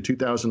Verducci in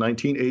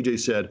 2019, AJ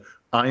said,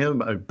 I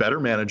am a better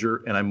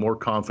manager and I'm more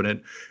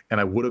confident, and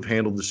I would have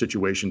handled the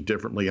situation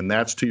differently. And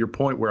that's to your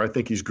point where I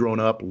think he's grown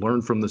up,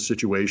 learned from the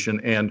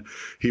situation, and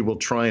he will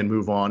try and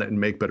move on and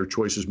make better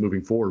choices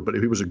moving forward. But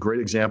he was a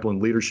great example in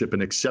leadership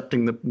and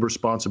accepting the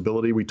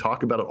responsibility. We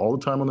talk about it all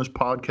the time on this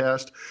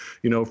podcast,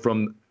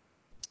 from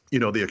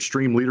the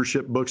extreme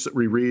leadership books that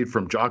we read,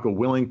 from Jocko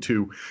Willink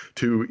to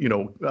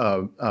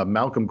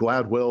Malcolm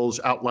Gladwell's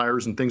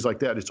Outliers and things like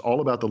that. It's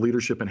all about the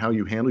leadership and how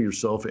you handle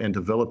yourself and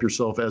develop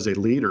yourself as a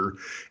leader.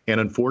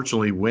 And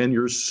unfortunately, when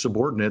your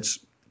subordinates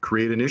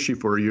create an issue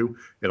for you,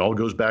 it all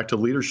goes back to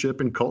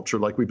leadership and culture,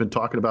 like we've been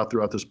talking about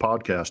throughout this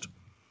podcast.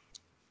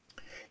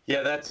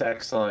 Yeah, that's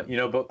excellent.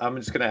 But I'm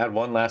just going to add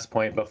one last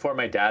point. Before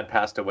my dad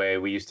passed away,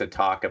 we used to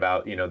talk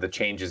about, the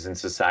changes in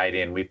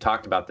society. And we've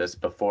talked about this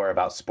before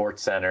about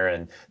SportsCenter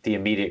and the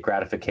immediate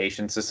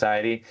gratification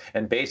society.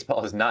 And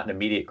baseball is not an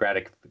immediate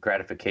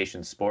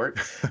gratification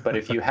sport. But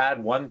if you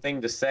had one thing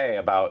to say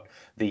about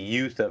the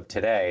youth of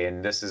today,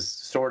 and this is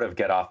sort of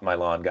get off my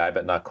lawn guy,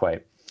 but not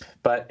quite.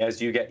 But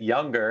as you get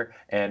younger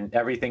and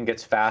everything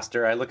gets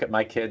faster, I look at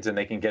my kids and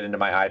they can get into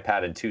my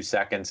iPad in 2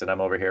 seconds, and I'm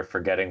over here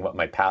forgetting what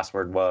my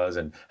password was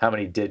and how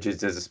many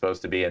digits is it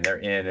supposed to be, and they're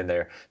in and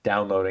they're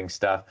downloading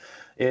stuff.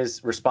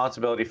 Is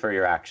responsibility for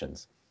your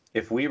actions.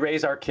 If we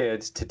raise our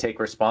kids to take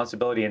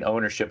responsibility and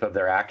ownership of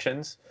their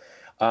actions,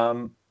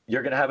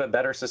 you're going to have a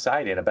better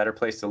society and a better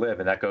place to live.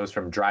 And that goes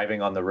from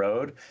driving on the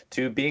road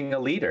to being a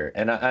leader.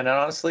 And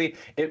honestly,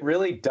 it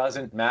really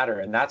doesn't matter.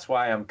 And that's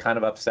why I'm kind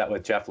of upset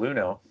with Jeff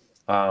Luhnow,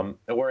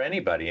 or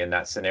anybody in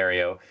that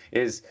scenario,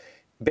 is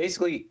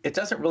basically it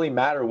doesn't really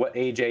matter what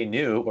AJ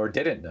knew or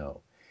didn't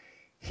know.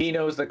 He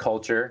knows the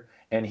culture,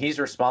 and he's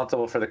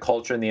responsible for the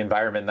culture and the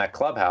environment in that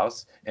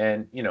clubhouse.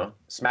 And,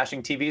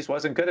 smashing TVs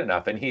wasn't good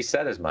enough, and he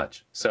said as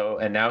much. So,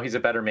 and now he's a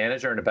better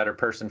manager and a better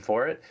person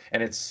for it.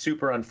 And it's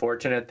super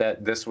unfortunate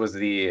that this was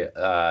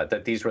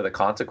that these were the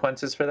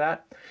consequences for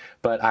that.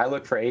 But I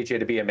look for AJ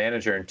to be a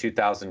manager in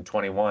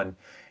 2021,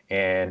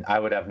 and I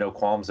would have no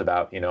qualms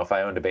about, if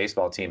I owned a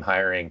baseball team,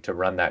 hiring to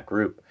run that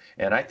group.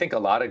 And I think a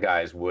lot of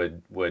guys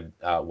would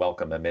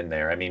welcome him in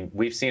there. I mean,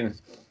 we've seen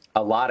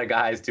a lot of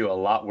guys do a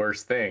lot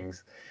worse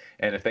things.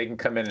 And if they can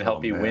come in and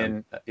help you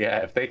win,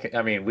 if they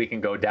can, we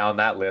can go down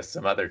that list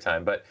some other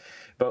time. But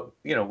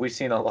we've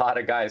seen a lot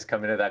of guys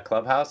come into that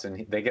clubhouse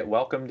and they get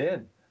welcomed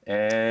in.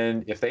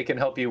 And if they can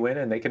help you win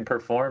and they can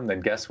perform, then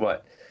guess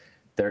what?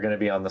 They're going to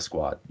be on the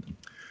squad.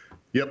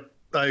 Yep,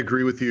 I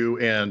agree with you.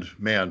 And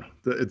man,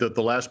 the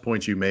last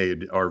points you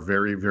made are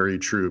very, very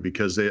true,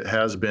 because it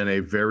has been a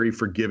very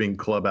forgiving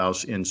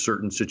clubhouse in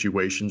certain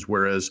situations,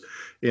 whereas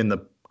in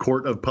the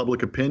court of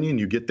public opinion,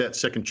 you get that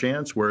second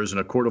chance, whereas in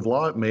a court of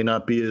law, it may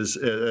not be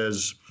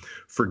as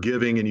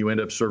forgiving, and you end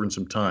up serving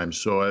some time.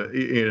 So,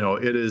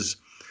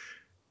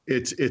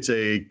 it's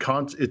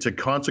a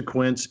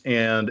consequence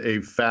and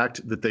a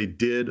fact that they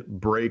did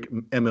break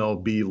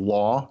MLB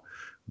law,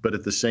 but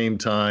at the same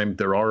time,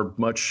 there are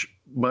much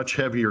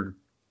heavier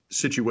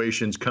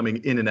situations coming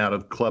in and out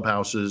of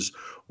clubhouses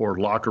or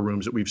locker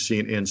rooms that we've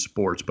seen in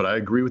sports. But I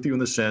agree with you in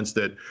the sense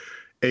that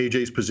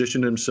AJ's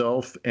positioned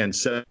himself and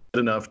said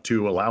enough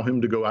to allow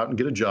him to go out and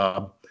get a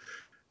job.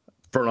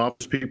 Front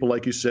office people,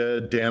 like you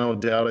said, Dan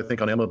O'Dowd, I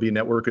think on MLB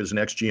Network, is an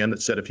ex-GM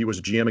that said if he was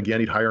a GM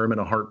again, he'd hire him in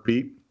a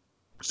heartbeat.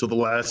 So the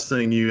last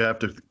thing you have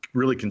to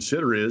really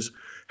consider is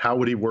how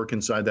would he work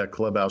inside that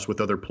clubhouse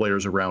with other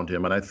players around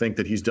him? And I think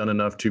that he's done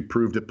enough to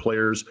prove to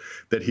players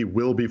that he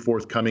will be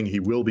forthcoming, he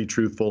will be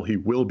truthful, he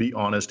will be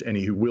honest, and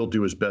he will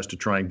do his best to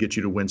try and get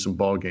you to win some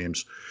ball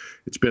games.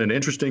 It's been an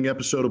interesting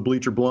episode of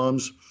Bleacher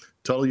Blums.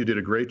 Tuttle, you did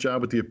a great job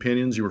with the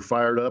opinions. You were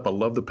fired up. I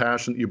love the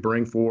passion that you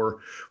bring for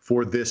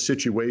this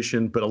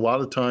situation. But a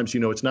lot of times,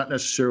 it's not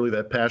necessarily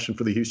that passion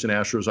for the Houston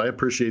Astros. I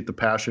appreciate the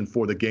passion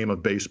for the game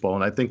of baseball.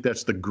 And I think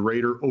that's the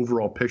greater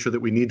overall picture that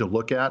we need to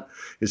look at,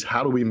 is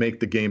how do we make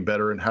the game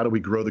better and how do we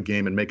grow the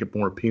game and make it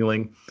more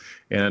appealing?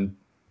 And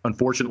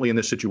unfortunately, in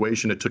this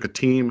situation, it took a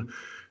team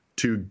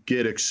to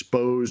get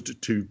exposed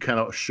to kind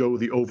of show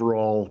the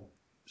overall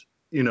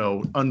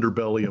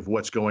underbelly of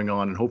what's going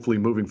on, and hopefully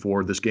moving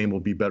forward, this game will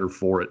be better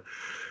for it.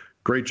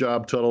 Great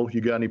job, Tuttle.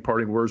 You got any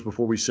parting words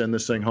before we send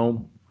this thing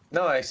home?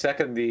 No, I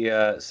second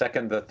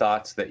the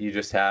thoughts that you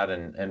just had,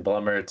 and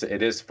Blummer,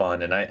 it is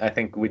fun, and I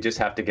think we just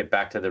have to get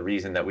back to the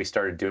reason that we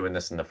started doing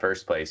this in the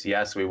first place.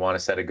 Yes, we want to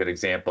set a good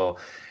example.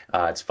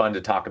 It's fun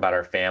to talk about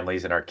our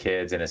families and our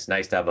kids, and it's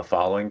nice to have a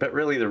following. But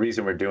really, the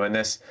reason we're doing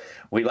this,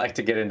 we like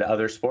to get into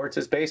other sports,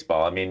 is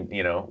baseball. I mean,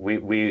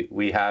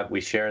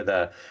 we share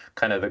the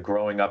kind of the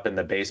growing up in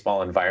the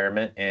baseball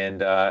environment,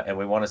 and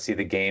we want to see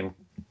the game.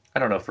 I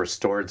don't know if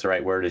restored's the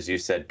right word, as you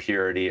said,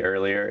 purity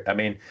earlier. I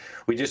mean,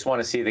 we just want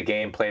to see the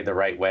game played the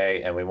right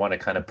way, and we want to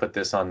kind of put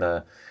this on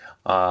the,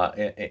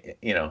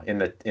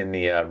 in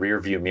the rear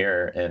view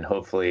mirror, and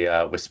hopefully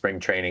with spring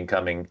training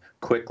coming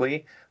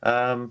quickly,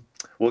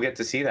 we'll get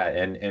to see that.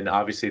 And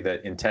obviously,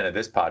 the intent of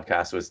this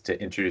podcast was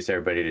to introduce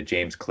everybody to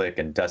James Click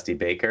and Dusty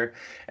Baker.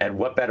 And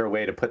what better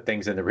way to put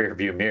things in the rear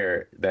view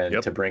mirror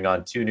than to bring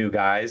on two new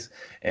guys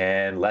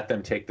and let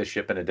them take the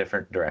ship in a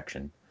different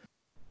direction?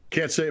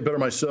 Can't say it better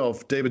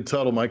myself. David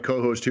Tuttle, my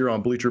co-host here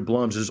on Bleacher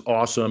Blums, is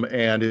awesome.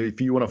 And if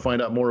you want to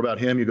find out more about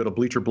him, you go to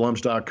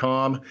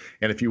bleacherblums.com.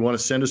 And if you want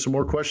to send us some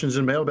more questions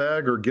in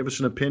mailbag or give us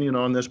an opinion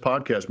on this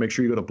podcast, make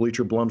sure you go to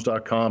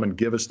bleacherblums.com and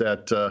give us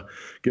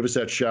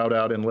that shout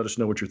out and let us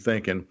know what you're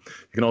thinking.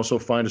 You can also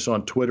find us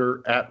on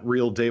Twitter at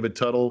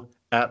RealDavidTuttle,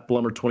 at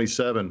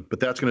Blummer27. But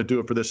that's going to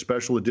do it for this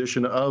special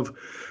edition of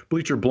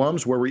Bleacher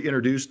Blums, where we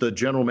introduce the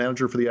general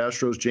manager for the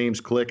Astros, James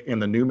Click, and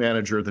the new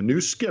manager, the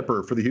new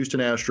skipper for the Houston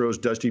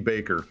Astros, Dusty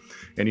Baker.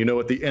 And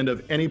at the end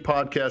of any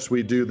podcast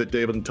we do that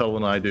David and Tuttle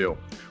and I do,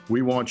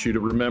 we want you to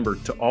remember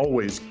to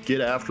always get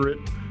after it.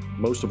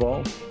 Most of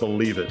all,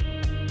 believe it.